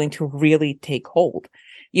the healing to really take hold.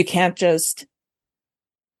 You can't just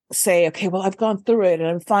say, okay, well, I've gone through it and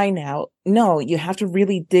I'm fine now. No, you have to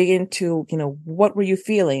really dig into, what were you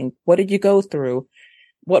feeling? What did you go through?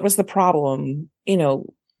 What was the problem?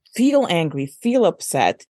 Feel angry, feel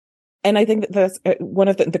upset. And I think that that's one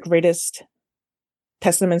of the greatest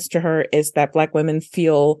testaments to her is that Black women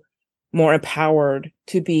feel more empowered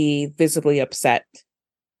to be visibly upset,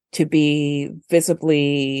 to be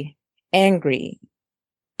visibly angry,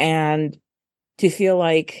 and to feel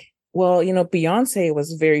like, well, Beyoncé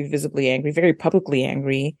was very visibly angry, very publicly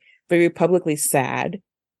sad.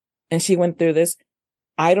 And she went through this.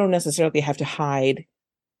 I don't necessarily have to hide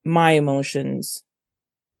my emotions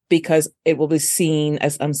because it will be seen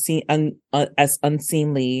as unseemly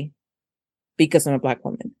because I'm a Black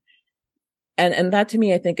woman. And that to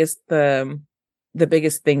me, I think is the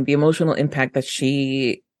biggest thing, the emotional impact that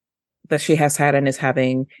she has had and is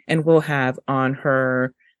having and will have on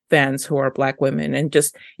her fans who are Black women. And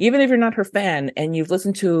just, even if you're not her fan and you've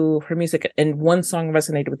listened to her music and one song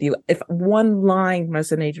resonated with you, if one line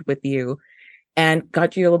resonated with you and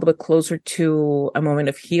got you a little bit closer to a moment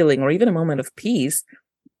of healing or even a moment of peace,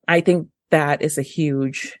 I think that is a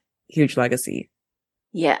huge, huge legacy.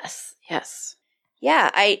 Yes.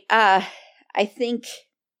 Yeah. I think,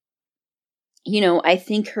 I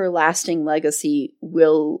think her lasting legacy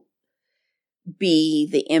will be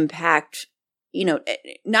the impact,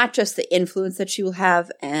 not just the influence that she will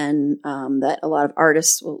have and that a lot of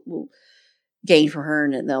artists will gain from her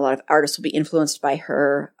and a lot of artists will be influenced by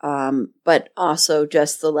her, but also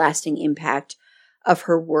just the lasting impact of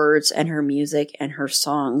her words and her music and her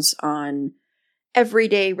songs on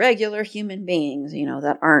everyday regular human beings,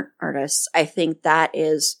 that aren't artists. I think that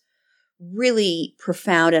is really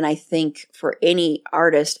profound. And I think for any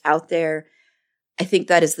artist out there, I think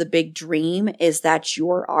that is the big dream, is that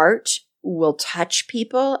your art will touch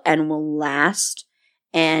people and will last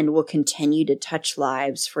and will continue to touch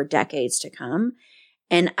lives for decades to come.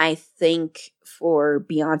 And I think for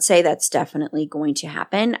Beyoncé, that's definitely going to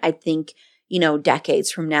happen. I think,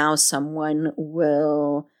 decades from now, someone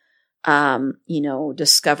will,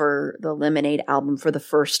 discover the Lemonade album for the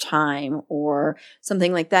first time or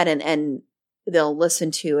something like that. And they'll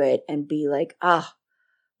listen to it and be like,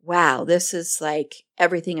 wow, this is like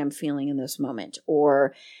everything I'm feeling in this moment.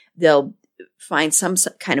 Or they'll find some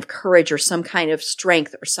kind of courage or some kind of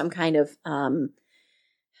strength or some kind of an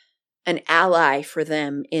ally for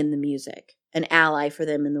them in the music, an ally for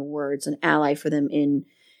them in the words, an ally for them in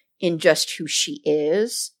just who she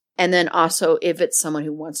is. And then also if it's someone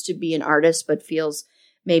who wants to be an artist but feels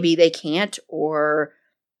maybe they can't or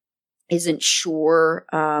isn't sure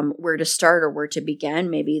where to start or where to begin,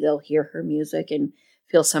 maybe they'll hear her music and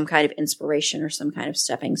feel some kind of inspiration or some kind of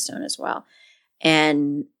stepping stone as well.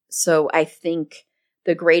 And so I think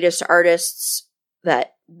the greatest artists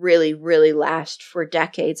that really, really last for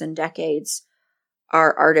decades and decades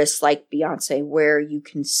are artists like Beyoncé, where you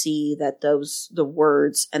can see that the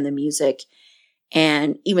words and the music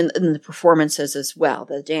and even in the performances as well,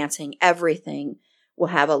 the dancing, everything will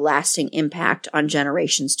have a lasting impact on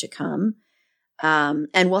generations to come,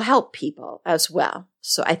 and will help people as well.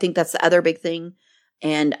 So I think that's the other big thing.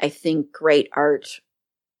 And I think great art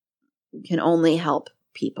can only help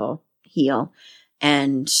people heal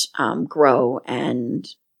and grow and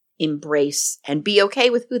embrace and be okay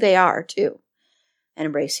with who they are too, and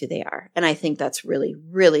embrace who they are. And I think that's really,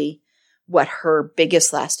 really what her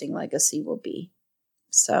biggest lasting legacy will be.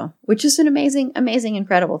 So, which is an amazing, amazing,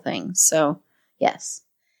 incredible thing. So, yes.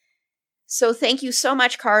 So thank you so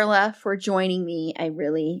much, Carla, for joining me. I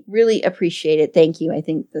really, really appreciate it. Thank you. I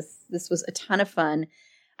think this was a ton of fun.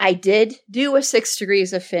 I did do a 6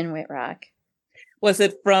 Degrees of Finn Whitrock. Was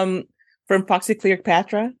it from Foxy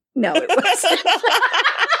Cleopatra? No, it wasn't.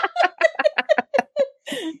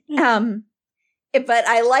 But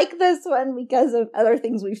I like this one because of other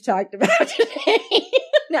things we've talked about today.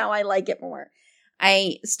 Now I like it more.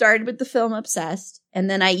 I started with the film Obsessed, and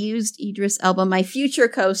then I used Idris Elba, my future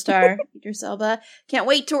co-star. Idris Elba, can't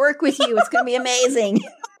wait to work with you. It's going to be amazing.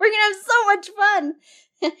 We're going to have so much fun.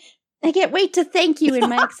 I can't wait to thank you in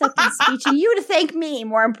my acceptance speech, and you to thank me,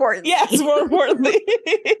 more importantly. Yes, more importantly.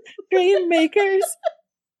 Dream makers.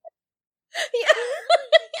 Yeah.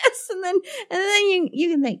 Yes, and then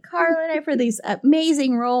you can thank Carla and I for this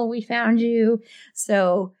amazing role we found you.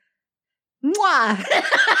 So, mwah!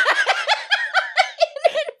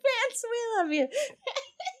 In advance, we love you.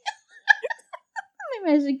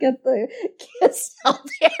 Maybe I should get the kiss out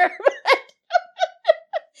there.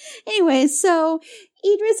 Anyway, so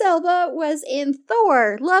Idris Elba was in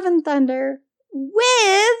Thor: Love and Thunder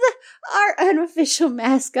with our unofficial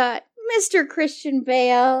mascot, Mr. Christian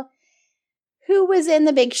Bale, who was in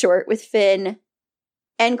The Big Short with Finn.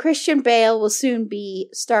 And Christian Bale will soon be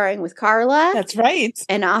starring with Carla. That's right.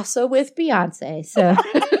 And also with Beyoncé. So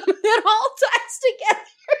it all ties together.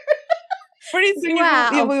 Pretty soon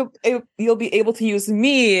you'll be able to use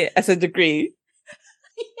me as a degree.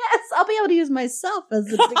 Yes, I'll be able to use myself as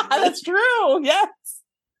a degree. That's true, yes.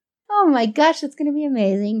 Oh my gosh, it's going to be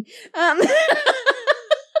amazing.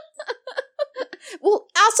 Well,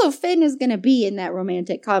 also Finn is going to be in that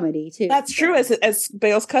romantic comedy too. That's true, as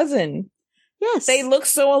Bale's cousin. Yes. They look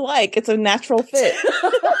so alike. It's a natural fit.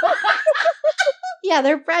 Yeah,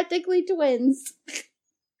 they're practically twins.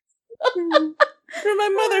 From my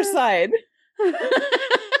mother's side.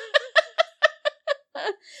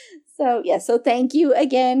 So thank you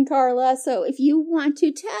again, Carla. So if you want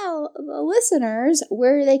to tell the listeners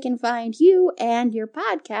where they can find you and your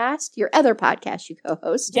podcast, your other podcast you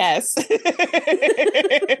co-host. Yes.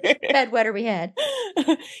 Bedwetter we had.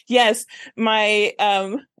 Yes. My,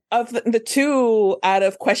 of the 2 out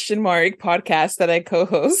of question mark podcasts that I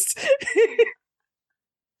co-host,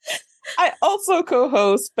 I also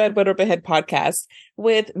co-host Bedwetter Behead podcast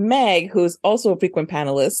with Meg, who's also a frequent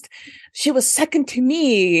panelist. She was second to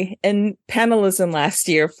me in panelism last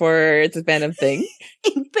year for the Venom thing.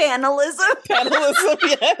 In panelism? Panelism,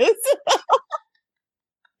 yes.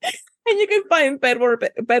 And you can find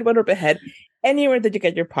Bedwetter Behead anywhere that you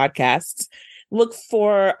get your podcasts. Look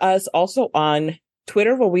for us also on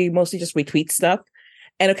Twitter, where we mostly just retweet stuff.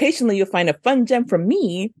 And occasionally you'll find a fun gem from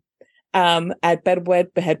me at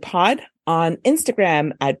Bedwet Behead Pod, on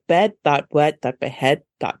Instagram at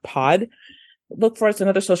bed.wet.behead.pod. Look for us on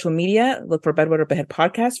other social media. Look for Bedwetter Behead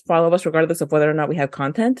Podcast. Follow us regardless of whether or not we have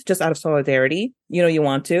content, just out of solidarity. You know you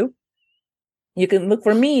want to. You can look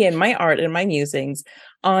for me and my art and my musings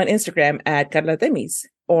on Instagram at Carla Temis,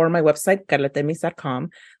 or my website,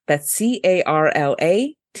 carlatemis.com. That's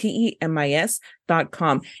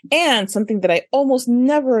CarlaTemis.com. And something that I almost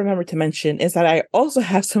never remember to mention is that I also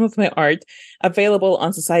have some of my art available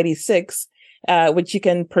on Society 6, which you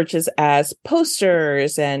can purchase as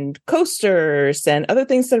posters and coasters and other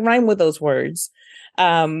things that rhyme with those words.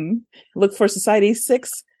 Look for Society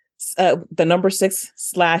 6, the number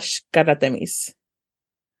 6/Carla Temis.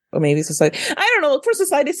 Or maybe Society. I don't know. Look for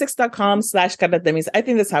society6.com/Carla Temis. I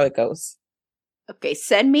think that's how it goes. Okay,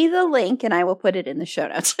 send me the link and I will put it in the show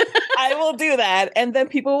notes. I will do that, and then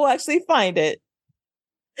people will actually find it.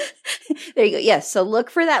 There you go. Yes, so look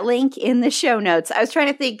for that link in the show notes. I was trying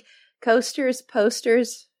to think coasters,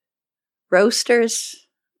 posters, roasters.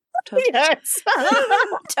 Yes.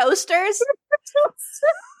 Toasters.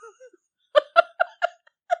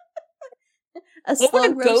 What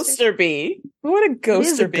would a ghoster be? What would a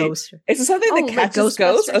ghoster be? Ghoster? Is it something that catches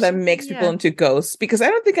ghosts or that makes people into ghosts? Because I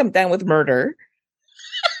don't think I'm down with murder.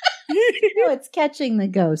 No, it's catching the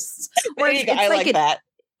ghosts. Or I like that.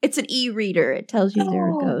 It's an e-reader. It tells you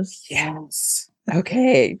there are ghosts. Yes.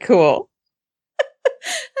 Okay, cool.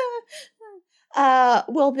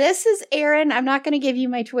 Well, this is Erin. I'm not going to give you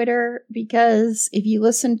my Twitter because if you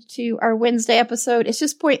listen to our Wednesday episode, it's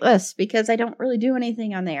just pointless because I don't really do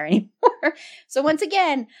anything on there anymore. So once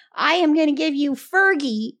again, I am going to give you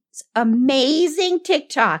Fergie's amazing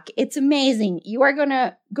TikTok. It's amazing. You are going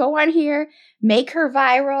to go on here, make her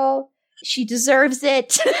viral. She deserves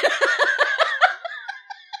it.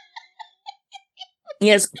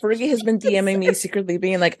 Yes, Fergie has been DMing me secretly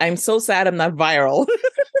being like, I'm so sad I'm not viral.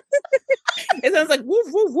 It sounds like woof,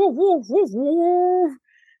 woof, woof, woof, woof, woof.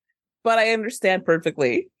 But I understand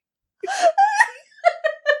perfectly. I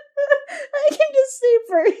can just see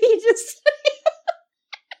Fergie just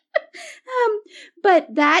but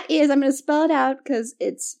that is, I'm going to spell it out because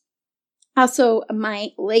it's also my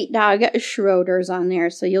late dog Schroeder's on there.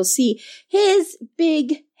 So you'll see his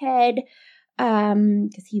big head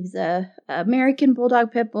because he was a American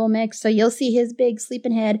Bulldog Pit Bull mix. So you'll see his big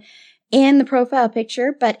sleeping head in the profile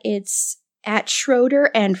picture, but it's at Schroeder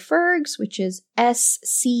and Fergs, which is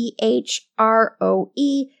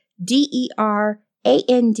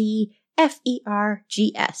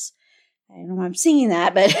SCHROEDERANDFERGS. I don't know why I'm singing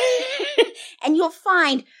that, but and you'll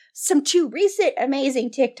find some 2 recent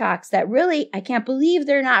amazing TikToks that really, I can't believe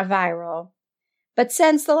they're not viral. But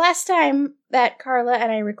since the last time that Carla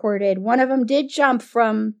and I recorded, one of them did jump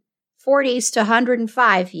from 40s to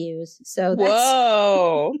 105 views. So that's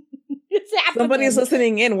whoa. It's happening. Somebody's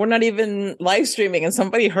listening in. We're not even live streaming and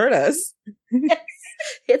somebody heard us.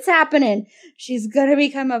 It's happening. She's going to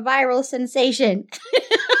become a viral sensation.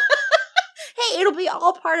 Hey, it'll be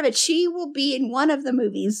all part of it. She will be in one of the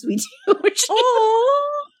movies we do.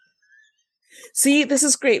 Oh. See, this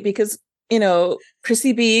is great because, you know,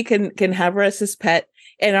 Chrissy B can have her as his pet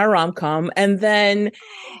in our rom-com, and then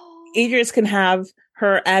Idris can have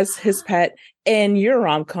her as his pet in your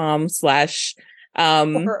rom-com / horror.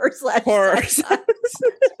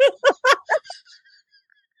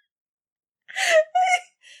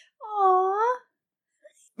 Aww.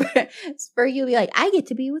 Spurgy will be like, I get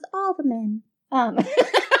to be with all the men.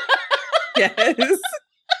 Yes.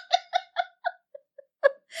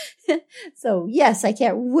 So, yes, I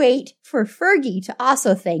can't wait for Fergie to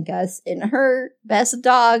also thank us in her best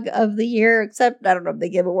dog of the year, except I don't know if they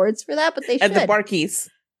give awards for that, but they should. At the Barkeys.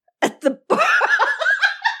 At the bar.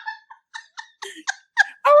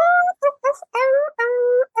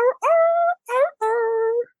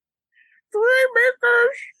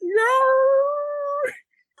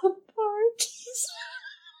 The Barkeys.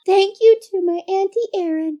 Thank you to my Auntie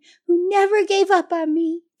Erin, who never gave up on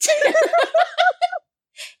me.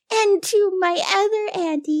 And to my other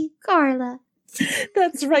auntie, Carla.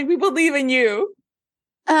 That's right. We believe in you.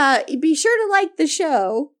 Be sure to like the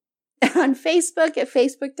show on Facebook at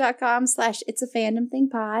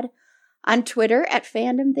facebook.com/itsafandom_thing_pod. On Twitter at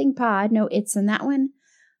fandomthingpod. No, it's in that one.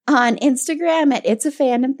 On Instagram at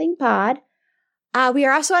itsafandom_thing_pod. We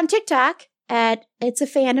are also on TikTok at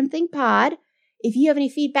itsafandom_thing_pod. If you have any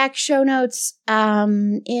feedback, show notes,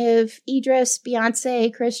 if Idris,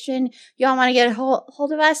 Beyoncé, Christian, y'all want to get a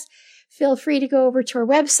hold of us, feel free to go over to our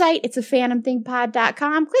website. It's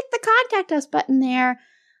afandomthingpod.com. Click the contact us button there.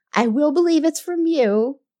 I will believe it's from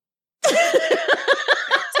you.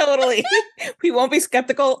 Totally. We won't be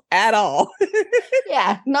skeptical at all.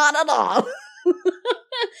 Yeah, not at all.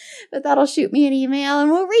 But that'll shoot me an email and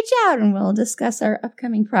we'll reach out and we'll discuss our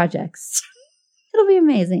upcoming projects. It'll be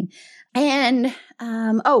amazing. And,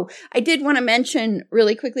 I did want to mention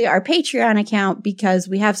really quickly our Patreon account because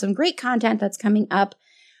we have some great content that's coming up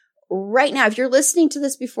right now. If you're listening to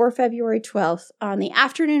this before February 12th, on the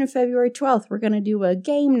afternoon of February 12th, we're going to do a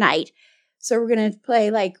game night. So we're going to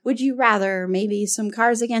play like, Would You Rather, maybe some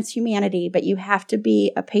Cards Against Humanity, but you have to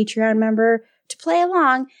be a Patreon member to play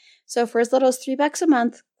along. So for as little as $3 a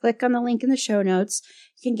month, click on the link in the show notes.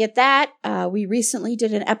 You can get that. We recently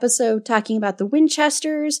did an episode talking about the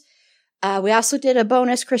Winchesters. We also did a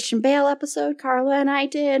bonus Christian Bale episode, Carla and I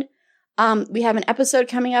did. We have an episode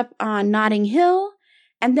coming up on Notting Hill.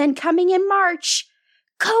 And then coming in March,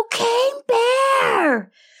 Cocaine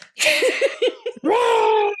Bear!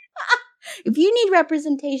 If you need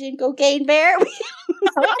representation, Cocaine Bear,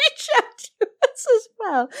 reach out to us as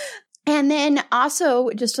well. And then also,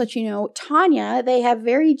 just to let you know, Tanya, they have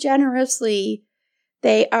very generously,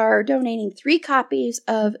 they are donating 3 copies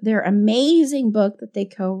of their amazing book that they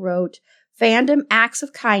co-wrote, Fandom Acts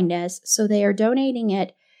of Kindness. So they are donating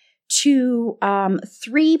it to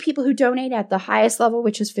 3 people who donate at the highest level,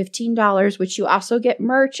 which is $15, which you also get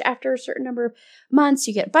merch after a certain number of months.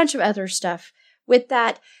 You get a bunch of other stuff with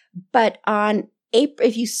that. But on April,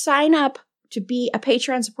 if you sign up to be a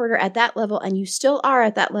Patreon supporter at that level, and you still are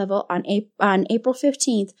at that level on April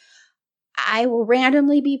 15th, I will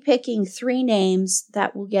randomly be picking 3 names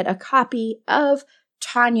that will get a copy of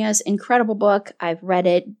Tanya's incredible book. I've read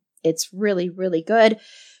it. It's really, really good.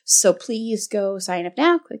 So please go sign up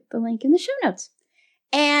now. Click the link in the show notes.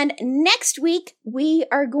 And next week, we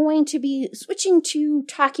are going to be switching to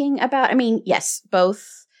talking about, yes,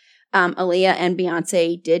 both Aaliyah and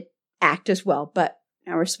Beyoncé did act as well, but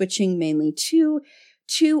now we're switching mainly to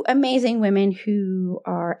 2 amazing women who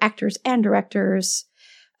are actors and directors.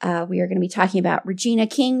 We are going to be talking about Regina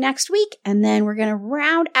King next week, and then we're going to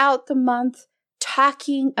round out the month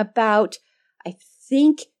talking about, I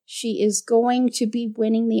think she is going to be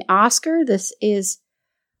winning the Oscar. This is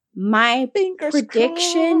my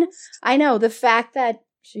prediction. Crossed. I know the fact that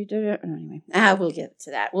she did it. Anyway, we'll get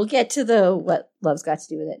to that. We'll get to what love's got to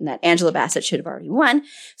do with it, and that Angela Bassett should have already won.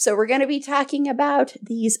 So we're going to be talking about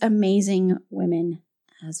these amazing women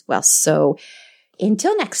as well. So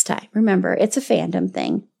until next time, remember, it's a fandom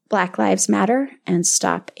thing. Black Lives Matter and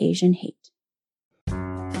stop Asian hate.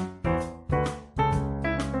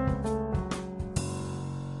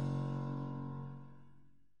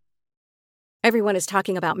 Everyone is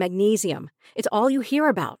talking about magnesium. It's all you hear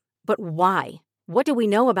about. But why? What do we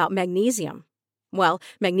know about magnesium? Well,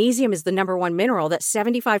 magnesium is the #1 mineral that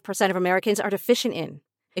 75% of Americans are deficient in.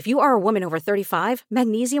 If you are a woman over 35,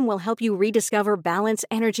 magnesium will help you rediscover balance,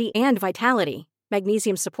 energy, and vitality.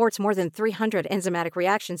 Magnesium supports more than 300 enzymatic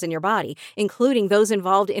reactions in your body, including those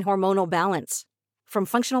involved in hormonal balance. From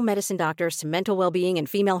functional medicine doctors to mental well-being and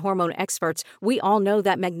female hormone experts, we all know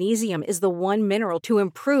that magnesium is the one mineral to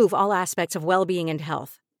improve all aspects of well-being and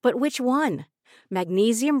health. But which one?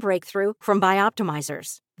 Magnesium Breakthrough from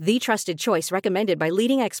Bioptimizers, the trusted choice recommended by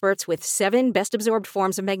leading experts with 7 best-absorbed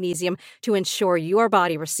forms of magnesium to ensure your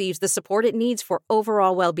body receives the support it needs for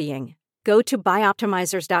overall well-being. Go to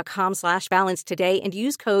bioptimizers.com/balance today and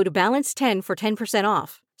use code BALANCE10 for 10%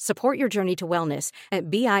 off. Support your journey to wellness at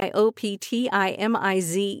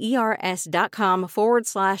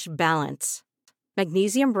bioptimizers.com/balance.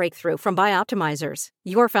 Magnesium Breakthrough from Bioptimizers,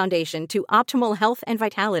 your foundation to optimal health and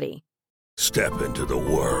vitality. Step into the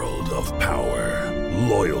world of power,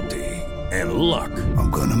 loyalty, and luck. I'm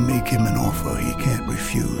gonna make him an offer he can't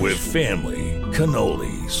refuse. With family,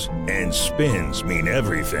 cannolis, and spins mean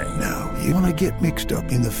everything. Now, you wanna get mixed up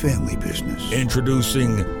in the family business.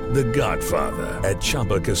 Introducing The Godfather at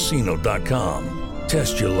ChumbaCasino.com.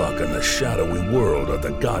 Test your luck in the shadowy world of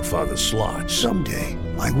The Godfather slot. Someday,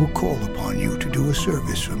 I will call upon you to do a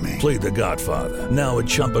service for me. Play The Godfather now at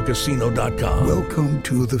ChumbaCasino.com. Welcome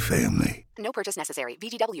to the family. No purchase necessary.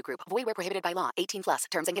 VGW Group. Void where prohibited by law. 18+.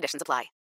 Terms and conditions apply.